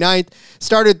 finished 29th,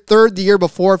 started 3rd the year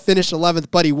before, finished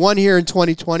 11th, but he won here in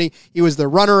 2020. He was the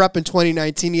runner-up in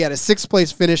 2019. He had a 6th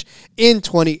place finish in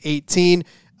 2018.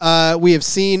 We have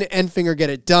seen Enfinger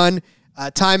get it done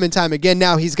time and time again.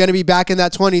 Now he's going to be back in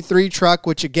that 23 truck,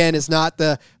 which again is not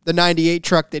the 98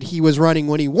 truck that he was running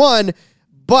when he won,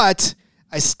 but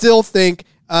I still think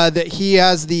that he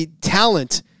has the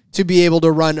talent to be able to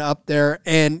run up there.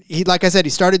 And he, like I said, he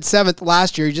started 7th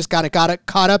last year. He just got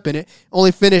caught up in it.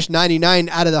 Only finished 99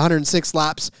 out of the 106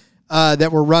 laps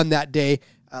that were run that day.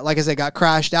 Like I said, got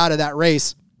crashed out of that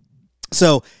race.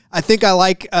 So I think I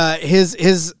like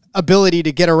his ability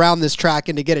to get around this track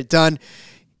and to get it done.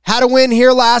 Had a win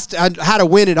here had a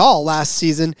win at all last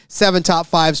season. 7 top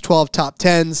 5s, 12 top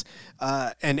 10s.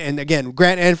 And again,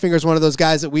 Grant Enfinger is one of those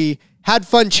guys that we had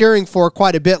fun cheering for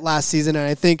quite a bit last season. And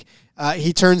I think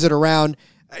he turns it around.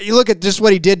 You look at just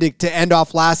what he did to end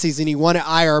off last season. He won at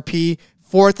IRP,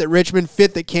 4th at Richmond,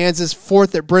 5th at Kansas,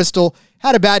 4th at Bristol.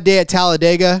 Had a bad day at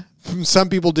Talladega. Some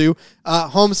people do.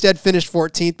 Homestead finished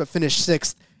 14th, but finished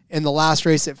 6th in the last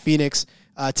race at Phoenix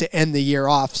to end the year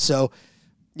off. So,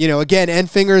 again,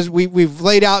 Enfinger's, we've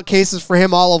laid out cases for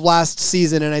him all of last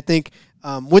season, and I think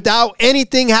without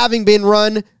anything having been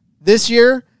run this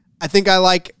year, I think I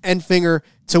like Enfinger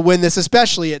to win this,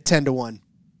 especially at 10-1.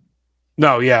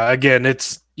 No, yeah. Again,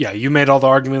 you made all the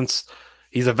arguments.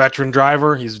 He's a veteran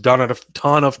driver. He's done it a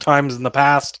ton of times in the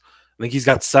past. I think he's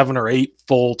got 7 or 8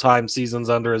 full-time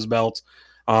seasons under his belt.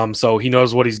 So he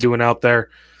knows what he's doing out there.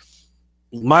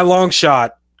 My long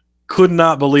shot, could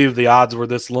not believe the odds were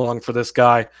this long for this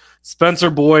guy. Spencer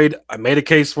Boyd, I made a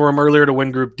case for him earlier to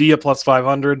win Group D at plus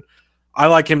 500. I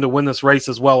like him to win this race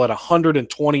as well at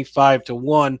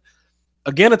 125-1.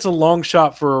 Again, it's a long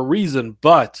shot for a reason,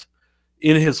 but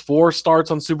in his 4 starts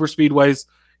on super speedways,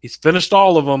 he's finished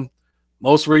all of them.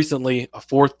 Most recently, a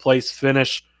 4th place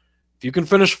finish. If you can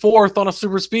finish 4th on a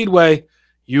super speedway,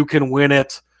 you can win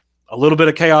it. A little bit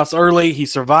of chaos early. He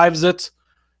survives it,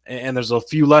 and there's a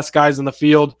few less guys in the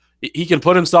field. He can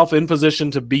put himself in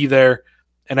position to be there,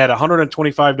 and at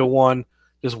 125-1,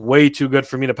 just way too good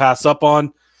for me to pass up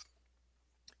on.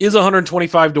 Is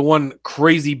 125-1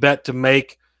 crazy bet to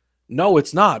make? No,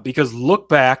 it's not, because look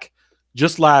back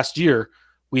just last year,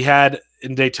 we had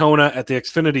in Daytona at the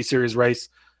Xfinity Series race,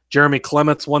 Jeremy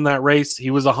Clements won that race.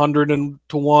 He was 100-1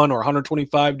 or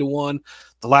 125-1.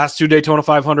 The last two Daytona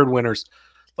 500 winners,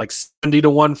 like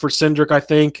 70-1 for Cindric, I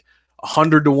think,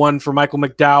 100-1 for Michael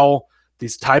McDowell.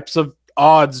 These types of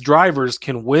odds drivers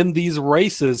can win these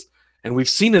races, and we've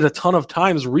seen it a ton of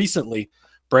times recently.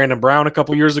 Brandon Brown a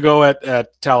couple years ago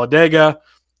at Talladega.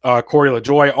 Corey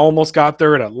LaJoie almost got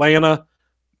there at Atlanta.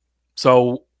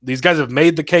 So these guys have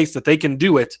made the case that they can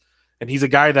do it, and he's a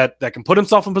guy that can put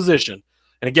himself in position.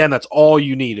 And again, that's all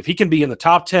you need. If he can be in the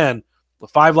top 10 with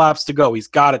 5 laps to go, he's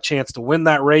got a chance to win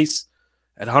that race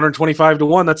at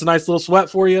 125-1. That's a nice little sweat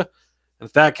for you. And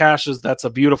if that cashes, that's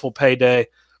a beautiful payday.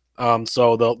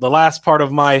 So the last part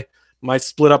of my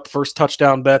split up first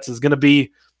touchdown bets is gonna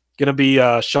be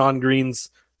Sean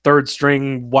Green's third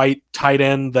string white tight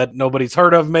end that nobody's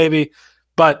heard of, maybe,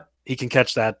 but he can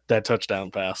catch that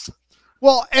touchdown pass.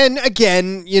 Well, and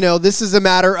again, this is a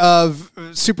matter of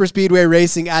super speedway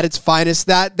racing at its finest.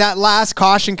 That last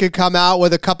caution could come out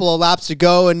with a couple of laps to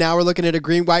go, and now we're looking at a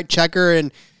green-white checker,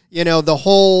 and the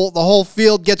whole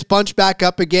field gets bunched back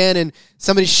up again, and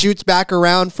somebody shoots back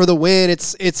around for the win.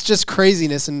 It's just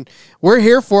craziness, and we're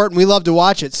here for it, and we love to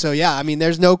watch it. So yeah, I mean,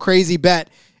 there's no crazy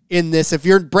bet in this. If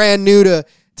you're brand new to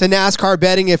NASCAR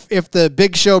betting, if the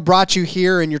big show brought you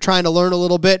here and you're trying to learn a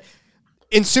little bit,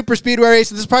 in super speedway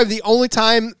races, this is probably the only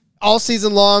time all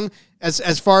season long,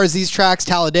 as far as these tracks,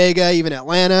 Talladega, even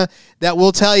Atlanta, that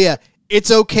will tell you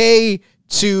it's okay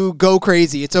to go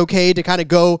crazy. It's okay to kind of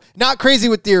go, not crazy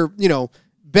with your,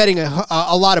 betting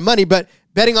a lot of money, but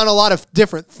betting on a lot of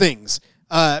different things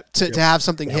to have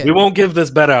something hit. We won't give this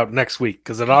bet out next week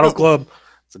because at Auto Club,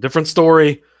 it's a different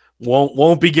story.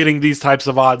 Won't be getting these types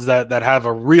of odds that have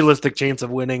a realistic chance of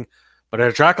winning. But at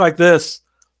a track like this,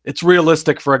 it's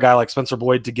realistic for a guy like Spencer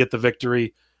Boyd to get the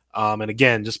victory. And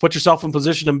again, just put yourself in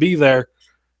position and be there.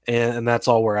 And that's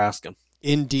all we're asking.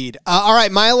 Indeed. All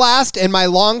right, my last and my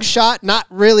long shot, not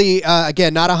really,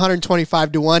 again, not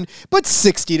 125-1, but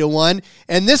 60-1.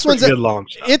 And this one's a good long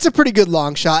shot. It's a pretty good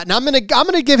long shot. And I'm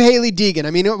gonna give Hailie Deegan.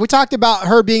 I mean, we talked about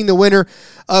her being the winner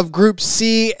of Group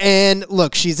C, and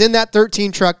look, she's in that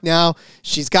 13 truck now.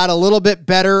 She's got a little bit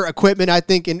better equipment, I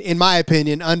think, in my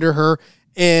opinion, under her.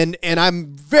 And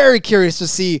I'm very curious to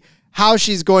see how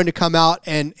she's going to come out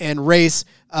and race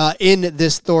in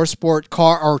this Thor Sport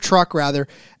car, or truck rather.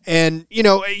 And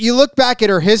you look back at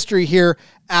her history here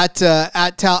at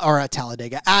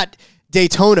Talladega, at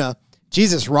Daytona.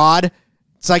 Jesus, Rod,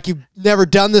 it's like you've never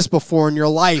done this before in your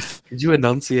life. Could you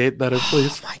enunciate better,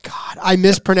 please? Oh my God, I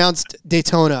mispronounced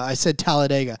Daytona. I said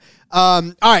Talladega.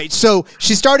 All right, so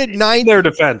she started 9th. In their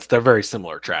defense, they're very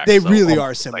similar tracks. They really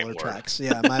are similar tracks.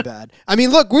 Yeah, my bad. I mean,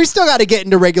 look, we still got to get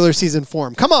into regular season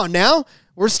form. Come on now.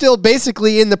 We're still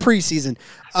basically in the preseason.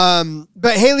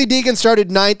 But Hailie Deegan started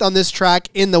 9th on this track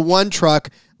in the one truck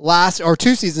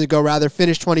 2 seasons ago, rather,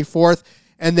 finished 24th.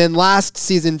 And then last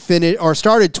season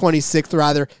started 26th,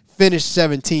 rather, finished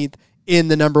 17th in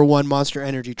the number 1 Monster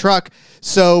Energy truck.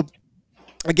 So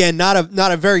again, not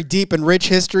a very deep and rich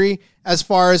history as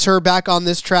far as her back on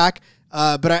this track.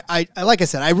 But I like I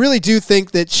said, I really do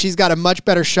think that she's got a much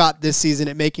better shot this season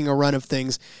at making a run of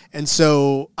things. And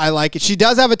so I like it. She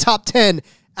does have a top 10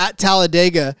 at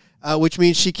Talladega, which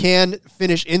means she can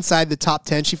finish inside the top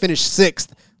 10. She finished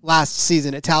 6th last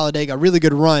season at Talladega. Really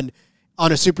good run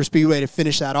on a super speedway to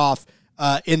finish that off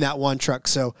in that one truck.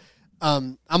 So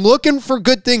I'm looking for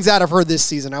good things out of her this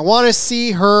season. I want to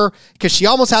see her, because she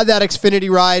almost had that Xfinity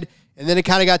ride, and then it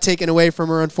kind of got taken away from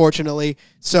her, unfortunately.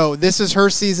 So this is her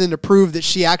season to prove that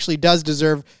she actually does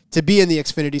deserve to be in the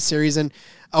Xfinity Series. And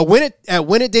a win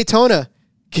at Daytona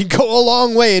can go a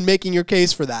long way in making your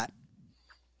case for that.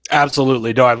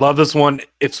 Absolutely. No, I love this one.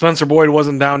 If Spencer Boyd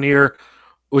wasn't down here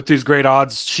with these great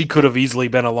odds, she could have easily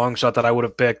been a long shot that I would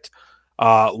have picked.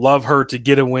 Love her to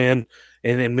get a win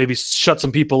and maybe shut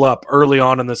some people up early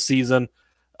on in the season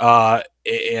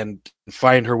and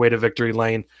find her way to victory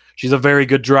lane. She's a very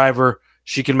good driver.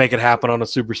 She can make it happen on a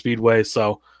super speedway.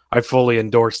 So I fully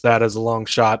endorse that as a long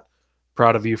shot.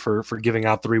 Proud of you for giving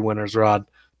out 3 winners, Rod.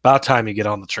 About time you get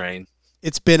on the train.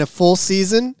 It's been a full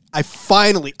season. I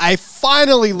finally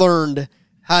learned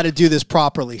how to do this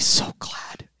properly. So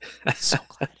glad. So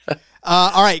glad.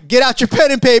 All right, get out your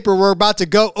pen and paper. We're about to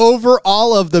go over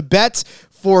all of the bets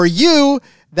for you.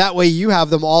 That way you have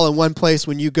them all in one place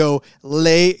when you go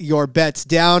lay your bets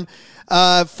down.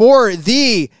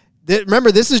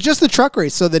 Remember, this is just the truck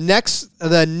race. So the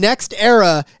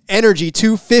NextEra Energy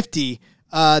 250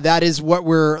 that is what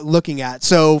we're looking at.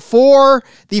 So for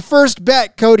the first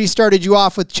bet, Cody started you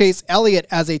off with Chase Elliott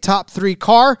as a top 3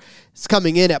 car. It's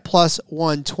coming in at plus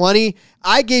 120.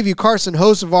 I gave you Carson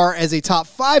Hocevar as a top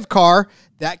 5 car.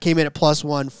 That came in at plus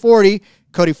 140.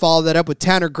 Cody followed that up with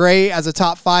Tanner Gray as a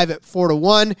top 5 at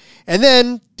 4-1. And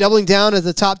then doubling down as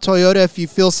a top Toyota, if you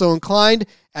feel so inclined,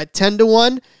 at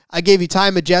 10-1. I gave you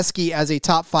Ty Majeski as a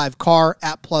top 5 car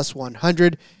at plus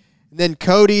 100. And then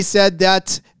Cody said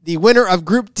that the winner of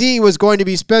Group D was going to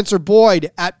be Spencer Boyd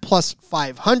at plus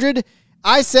 500.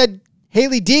 I said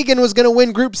Haley Deegan was going to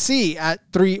win Group C at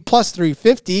plus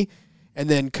 350. And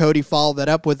then Cody followed that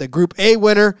up with a Group A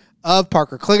winner of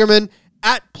Parker Kligerman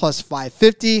at plus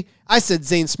 550. I said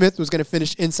Zane Smith was going to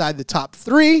finish inside the top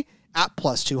 3 at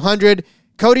plus 200.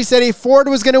 Cody said a Ford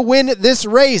was going to win this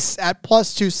race at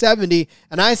plus 270.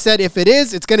 And I said if it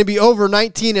is, it's going to be over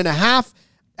 19.5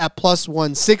 at plus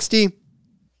 160.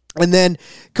 And then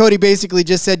Cody basically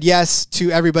just said yes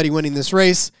to everybody winning this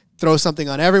race. Throw something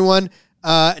on everyone.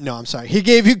 No, I'm sorry. He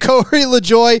gave you Corey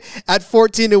LaJoie at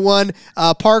 14-1,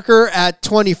 Parker at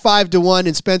 25-1,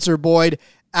 and Spencer Boyd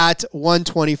at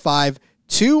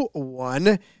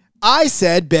 125-1. I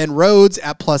said Ben Rhodes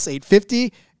at plus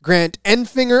 850, Grant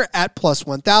Enfinger at plus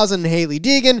 1,000, and Haley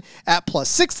Deegan at plus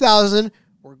 6,000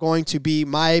 were going to be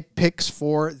my picks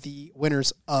for the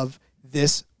winners of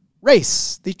this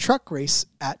race, the truck race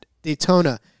at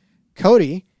Daytona.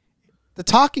 Cody, the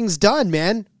talking's done,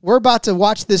 man. We're about to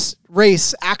watch this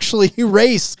race actually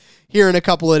race here in a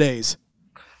couple of days.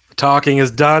 The talking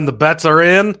is done. The bets are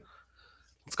in.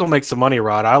 Let's go make some money,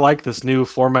 Rod. I like this new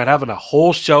format, having a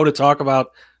whole show to talk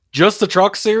about just the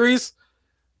truck series.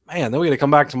 Man, then we're going to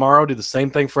come back tomorrow, do the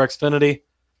same thing for Xfinity.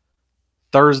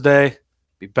 Thursday,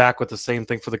 be back with the same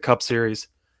thing for the Cup Series.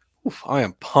 Oof, I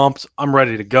am pumped. I'm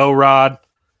ready to go, Rod.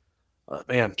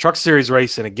 Man, Truck Series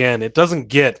racing, again, it doesn't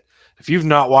get, if you've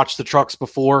not watched the trucks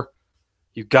before,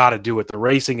 you got to do it. The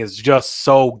racing is just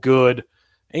so good.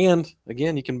 And,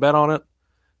 again, you can bet on it.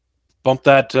 Bump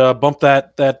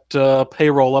that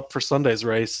payroll up for Sunday's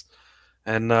race.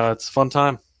 And it's a fun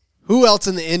time. Who else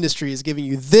in the industry is giving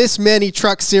you this many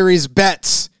Truck Series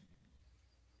bets?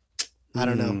 I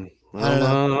don't know. I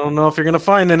don't know if you're going to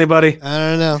find anybody. I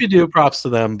don't know. If you do, props to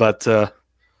them, but no,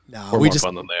 we're more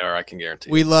fun than they are, I can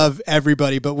guarantee. We love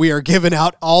everybody, but we are giving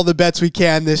out all the bets we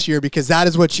can this year because that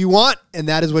is what you want, and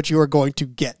that is what you are going to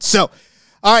get. So,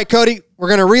 all right, Cody, we're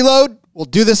going to reload. We'll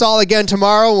do this all again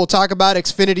tomorrow. We'll talk about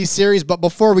Xfinity Series, but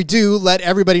before we do, let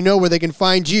everybody know where they can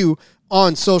find you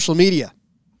on social media.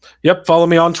 Yep, follow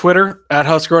me on Twitter at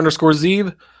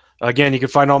Husker_Zeeb. Again, you can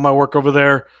find all my work over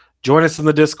there. Join us in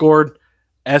the Discord,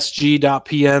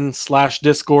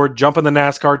 sg.pn/Discord. Jump in the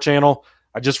NASCAR channel.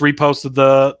 I just reposted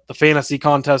the fantasy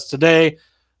contest today.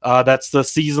 That's the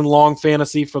season-long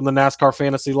fantasy from the NASCAR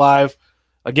Fantasy Live.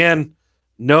 Again,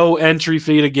 no entry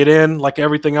fee to get in, like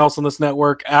everything else on this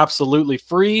network. Absolutely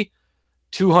free.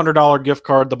 $200 gift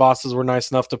card the bosses were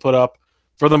nice enough to put up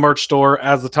for the merch store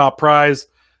as the top prize.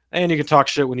 And you can talk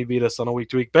shit when you beat us on a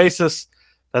week-to-week basis.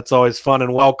 That's always fun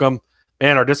and welcome.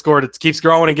 Man, our Discord, it keeps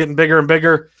growing and getting bigger and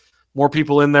bigger. More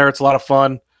people in there. It's a lot of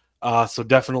fun. So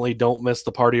definitely don't miss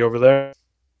the party over there.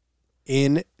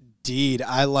 Indeed.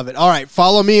 I love it. All right.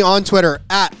 Follow me on Twitter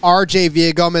at RJ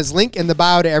Villagomez. Link in the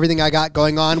bio to everything I got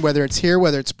going on, whether it's here,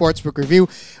 whether it's Sportsbook Review,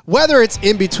 whether it's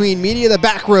In Between Media, the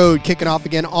Back Road, kicking off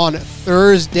again on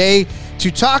Thursday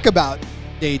to talk about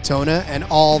Daytona and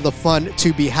all the fun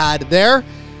to be had there.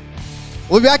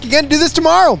 We'll be back again to do this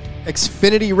tomorrow.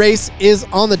 Xfinity race is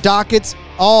on the dockets.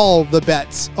 All the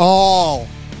bets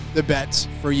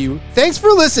for you. Thanks for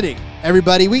listening,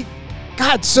 everybody.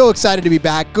 God, so excited to be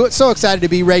back. So excited to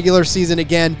be regular season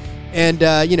again. And,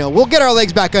 we'll get our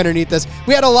legs back underneath us.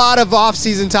 We had a lot of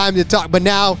off-season time to talk, but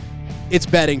now it's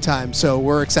betting time. So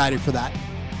we're excited for that.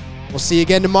 We'll see you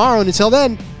again tomorrow. And until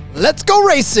then, let's go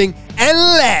racing and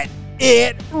let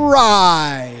it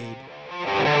ride.